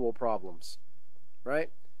unsolvable problems, right?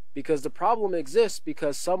 Because the problem exists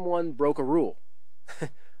because someone broke a rule.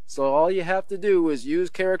 So all you have to do is use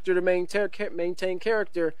character to maintain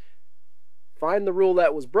character. Find the rule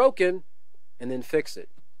that was broken, and then fix it.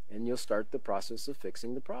 And you'll start the process of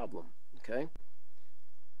fixing the problem. Okay?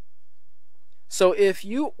 So if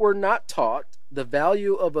you were not taught the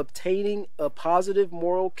value of obtaining a positive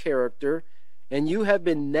moral character, and you have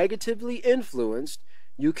been negatively influenced,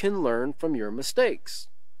 you can learn from your mistakes.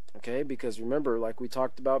 Okay? Because remember, like we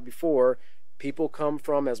talked about before, people come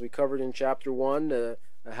from, as we covered in Chapter 1,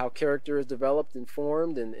 how character is developed and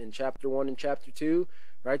formed in Chapter 1 and Chapter 2,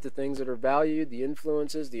 right? The things that are valued, the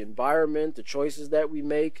influences, the environment, the choices that we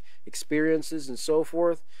make, experiences, and so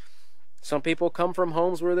forth. Some people come from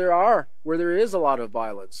homes where there is a lot of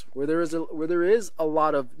violence, where there is a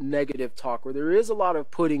lot of negative talk, where there is a lot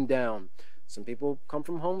of putting down. Some people come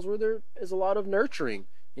from homes where there is a lot of nurturing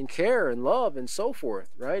and care and love and so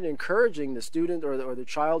forth, right? Encouraging the student or the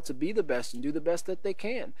child to be the best and do the best that they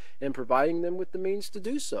can, and providing them with the means to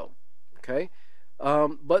do so. Okay,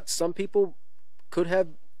 but some people could have,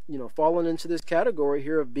 you know, fallen into this category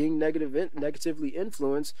here of being negatively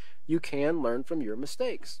influenced. You can learn from your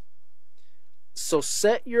mistakes. So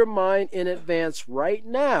set your mind in advance right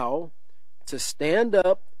now to stand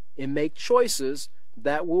up and make choices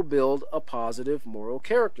that will build a positive moral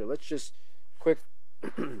character. Let's just quick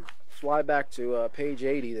fly back to page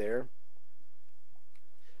 80 there.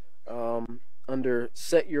 Under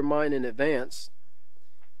set your mind in advance,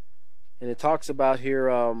 and it talks about here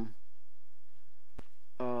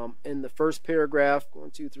in the first paragraph,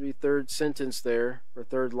 1, 2, 3, third sentence there, or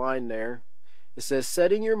third line there, it says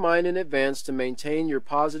setting your mind in advance to maintain your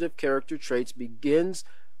positive character traits begins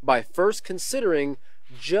by first considering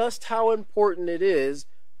just how important it is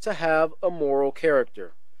to have a moral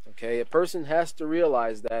character. Okay, a person has to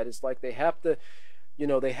realize that. It's like they have to,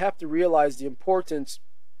 they have to realize the importance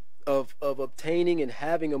of obtaining and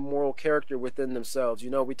having a moral character within themselves.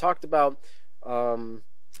 We talked about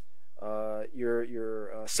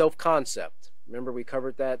your self-concept. Remember, we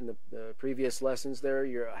covered that in the previous lessons there.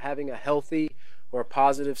 You're having a healthy or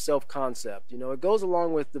positive self-concept. It goes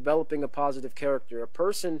along with developing a positive character. A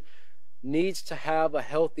person needs to have a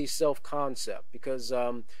healthy self-concept, because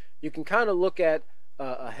you can kind of look at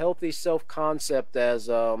a healthy self-concept as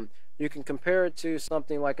you can compare it to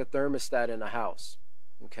something like a thermostat in a house.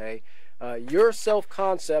 Okay, your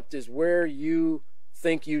self-concept is where you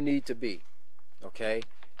think you need to be. Okay,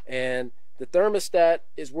 and the thermostat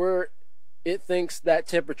is where it thinks that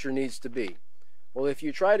temperature needs to be. Well, if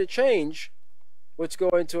you try to change, what's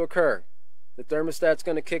going to occur? The thermostat's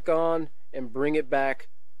going to kick on and bring it back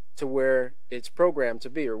to where it's programmed to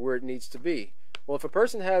be, or where it needs to be. Well, if a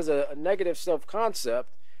person has a negative self-concept,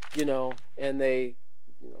 and they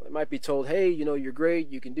might be told, hey, you're great,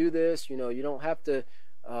 you can do this, you don't have to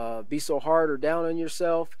be so hard or down on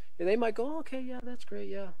yourself, and they might go, okay, yeah, that's great,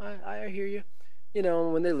 yeah, I hear you.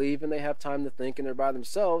 When they leave and they have time to think and they're by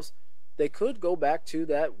themselves, they could go back to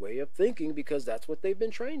that way of thinking, because that's what they've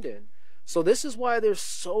been trained in. So this is why there's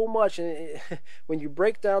so much, and when you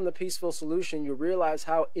break down the Peaceful Solution, you realize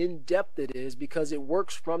how in-depth it is, because it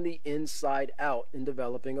works from the inside out in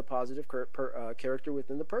developing a positive character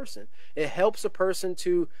within the person. It helps a person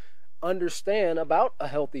to understand about a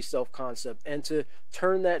healthy self-concept and to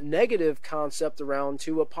turn that negative concept around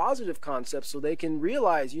to a positive concept, so they can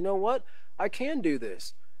realize, you know what, I can do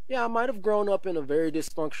this. Yeah, I might have grown up in a very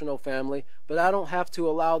dysfunctional family, but I don't have to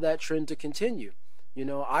allow that trend to continue.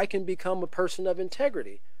 I can become a person of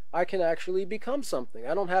integrity. I can actually become something.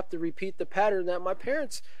 I don't have to repeat the pattern that my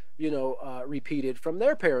parents, repeated from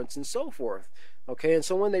their parents and so forth. Okay, and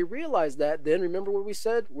so when they realize that, then remember what we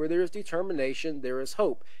said, where there is determination, there is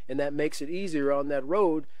hope. And that makes it easier on that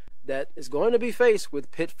road that is going to be faced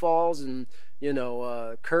with pitfalls and,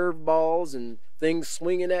 curved balls and things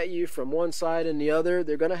swinging at you from one side and the other.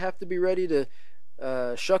 They're going to have to be ready to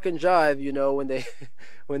shuck and jive, when they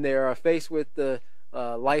when they are faced with the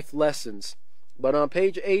life lessons. But on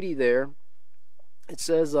page 80 there, it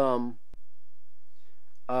says, look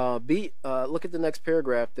at the next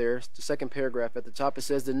paragraph there, the second paragraph at the top. It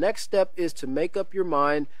says, the next step is to make up your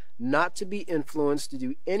mind not to be influenced to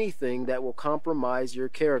do anything that will compromise your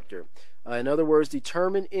character. In other words,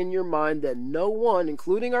 determine in your mind that no one,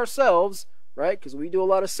 including ourselves, right, because we do a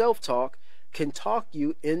lot of self-talk, can talk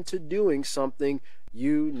you into doing something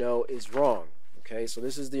is wrong. Okay, so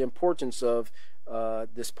this is the importance of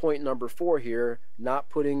this point number 4 here, not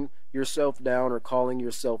putting yourself down or calling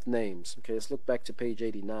yourself names. Okay, let's look back to page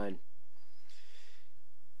 89.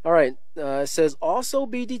 All right, it says, also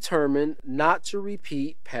be determined not to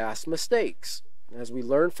repeat past mistakes. As we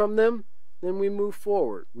learn from them, then we move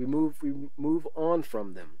forward. We move on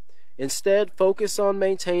from them. Instead, focus on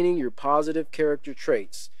maintaining your positive character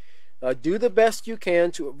traits. Do the best you can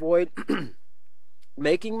to avoid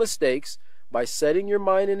making mistakes by setting your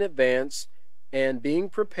mind in advance and being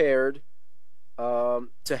prepared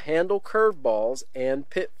to handle curveballs and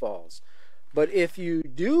pitfalls. But if you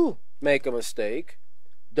do make a mistake,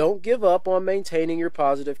 don't give up on maintaining your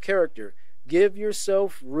positive character. Give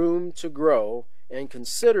yourself room to grow and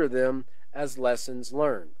consider them as lessons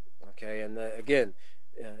learned. Okay, and again,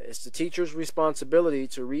 it's the teacher's responsibility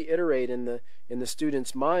to reiterate in the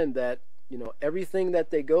student's mind that everything that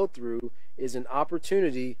they go through is an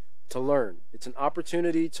opportunity to learn. It's an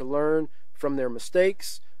opportunity to learn from their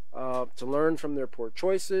mistakes, to learn from their poor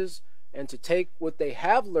choices, and to take what they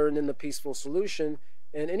have learned in the Peaceful Solution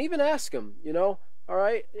and even ask them, all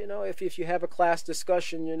right, if you have a class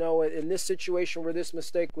discussion, in this situation where this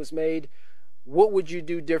mistake was made, what would you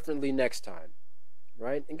do differently next time?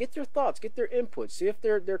 Right? And get their thoughts, get their input, see if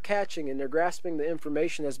they're catching and they're grasping the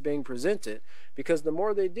information that's being presented, because the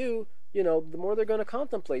more they do, the more they're going to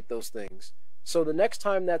contemplate those things. So the next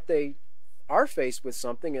time that they are faced with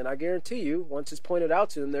something, and I guarantee you, once it's pointed out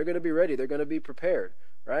to them, they're going to be ready, they're going to be prepared,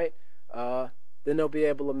 right? Then they'll be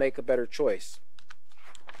able to make a better choice.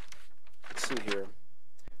 let's see here.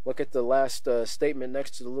 Look at the last statement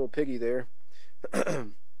next to the little piggy there.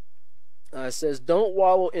 It says, don't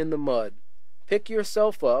wallow in the mud. Pick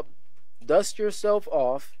yourself up, dust yourself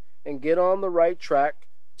off, and get on the right track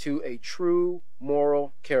to a true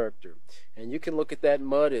moral character. And you can look at that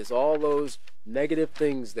mud as all those negative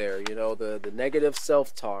things there, you know, the negative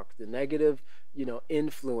self-talk, the negative, you know,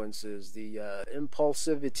 influences, the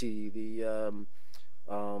impulsivity, the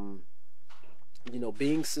you know,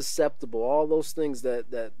 being susceptible, all those things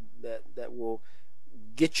that will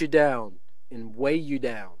get you down and weigh you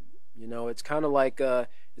down. You know, it's kind of like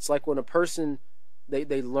it's like when a person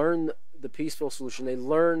they learn the peaceful solution, they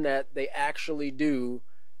learn that they actually do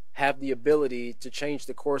have the ability to change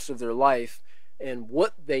the course of their life and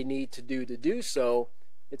what they need to do so.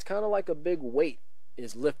 It's kind of like a big weight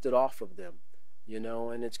is lifted off of them, you know,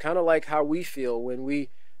 and it's kind of like how we feel when we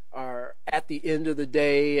are at the end of the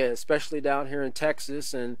day, especially down here in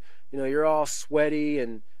Texas, and you know, you're all sweaty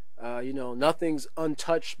and you know, nothing's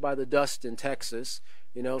untouched by the dust in Texas,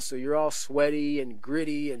 you know, so you're all sweaty and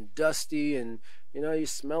gritty and dusty, and you know, you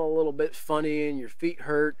smell a little bit funny and your feet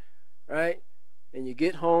hurt, right? And you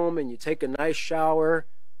get home and you take a nice shower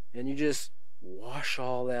and you just wash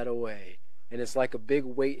all that away, and it's like a big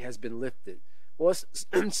weight has been lifted. Well, it's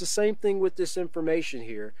the same thing with this information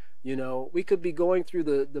here. You know, we could be going through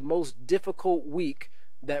the most difficult week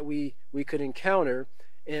that we could encounter,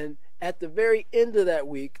 and at the very end of that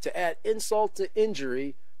week, to add insult to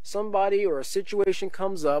injury, somebody or a situation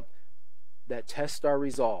comes up that tests our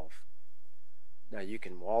resolve. Now, you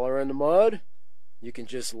can wallow in the mud, you can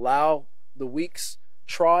just allow the week's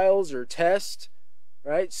trials or tests,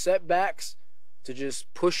 right, setbacks, to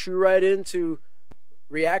just push you right into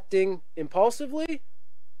reacting impulsively,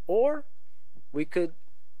 or we could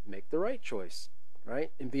make the right choice,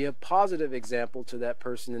 right, and be a positive example to that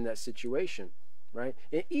person in that situation, right?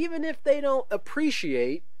 And even if they don't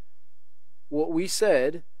appreciate what we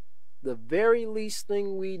said, the very least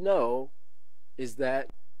thing we know is that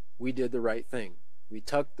we did the right thing. We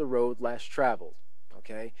took the road less traveled,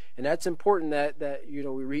 okay? And that's important that you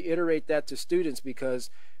know, we reiterate that to students, because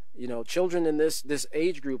you know, children in this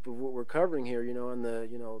age group of what we're covering here, you know, in the,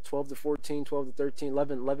 you know, 12 to 14, 12 to 13,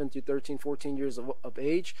 11 to 13, 14 years of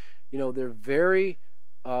age, you know, they're very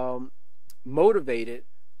motivated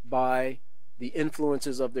by the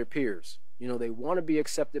influences of their peers. You know, they want to be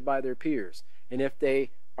accepted by their peers. And if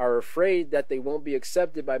they are afraid that they won't be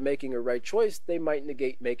accepted by making a right choice, they might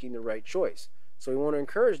negate making the right choice. So we want to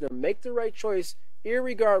encourage them, make the right choice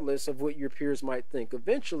irregardless of what your peers might think.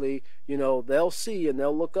 Eventually, you know, they'll see and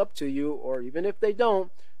they'll look up to you, or even if they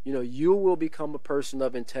don't, you know, you will become a person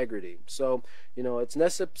of integrity. So, you know, it's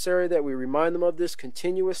necessary that we remind them of this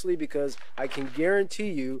continuously, because I can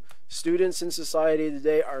guarantee you students in society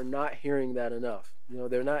today are not hearing that enough. You know,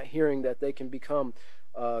 they're not hearing that they can become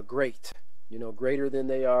great, you know, greater than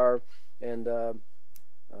they are, and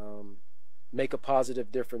make a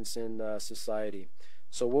positive difference in society.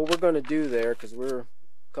 So what we're going to do there, because we're a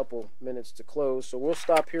couple minutes to close, so we'll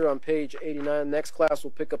stop here on page 89. Next class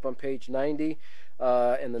we'll pick up on page 90,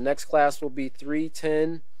 and the next class will be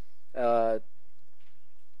 310,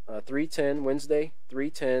 Wednesday,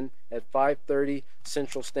 310 at 5:30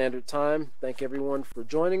 Central Standard Time. Thank everyone for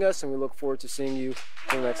joining us, and we look forward to seeing you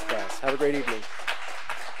in the next class. Have a great evening.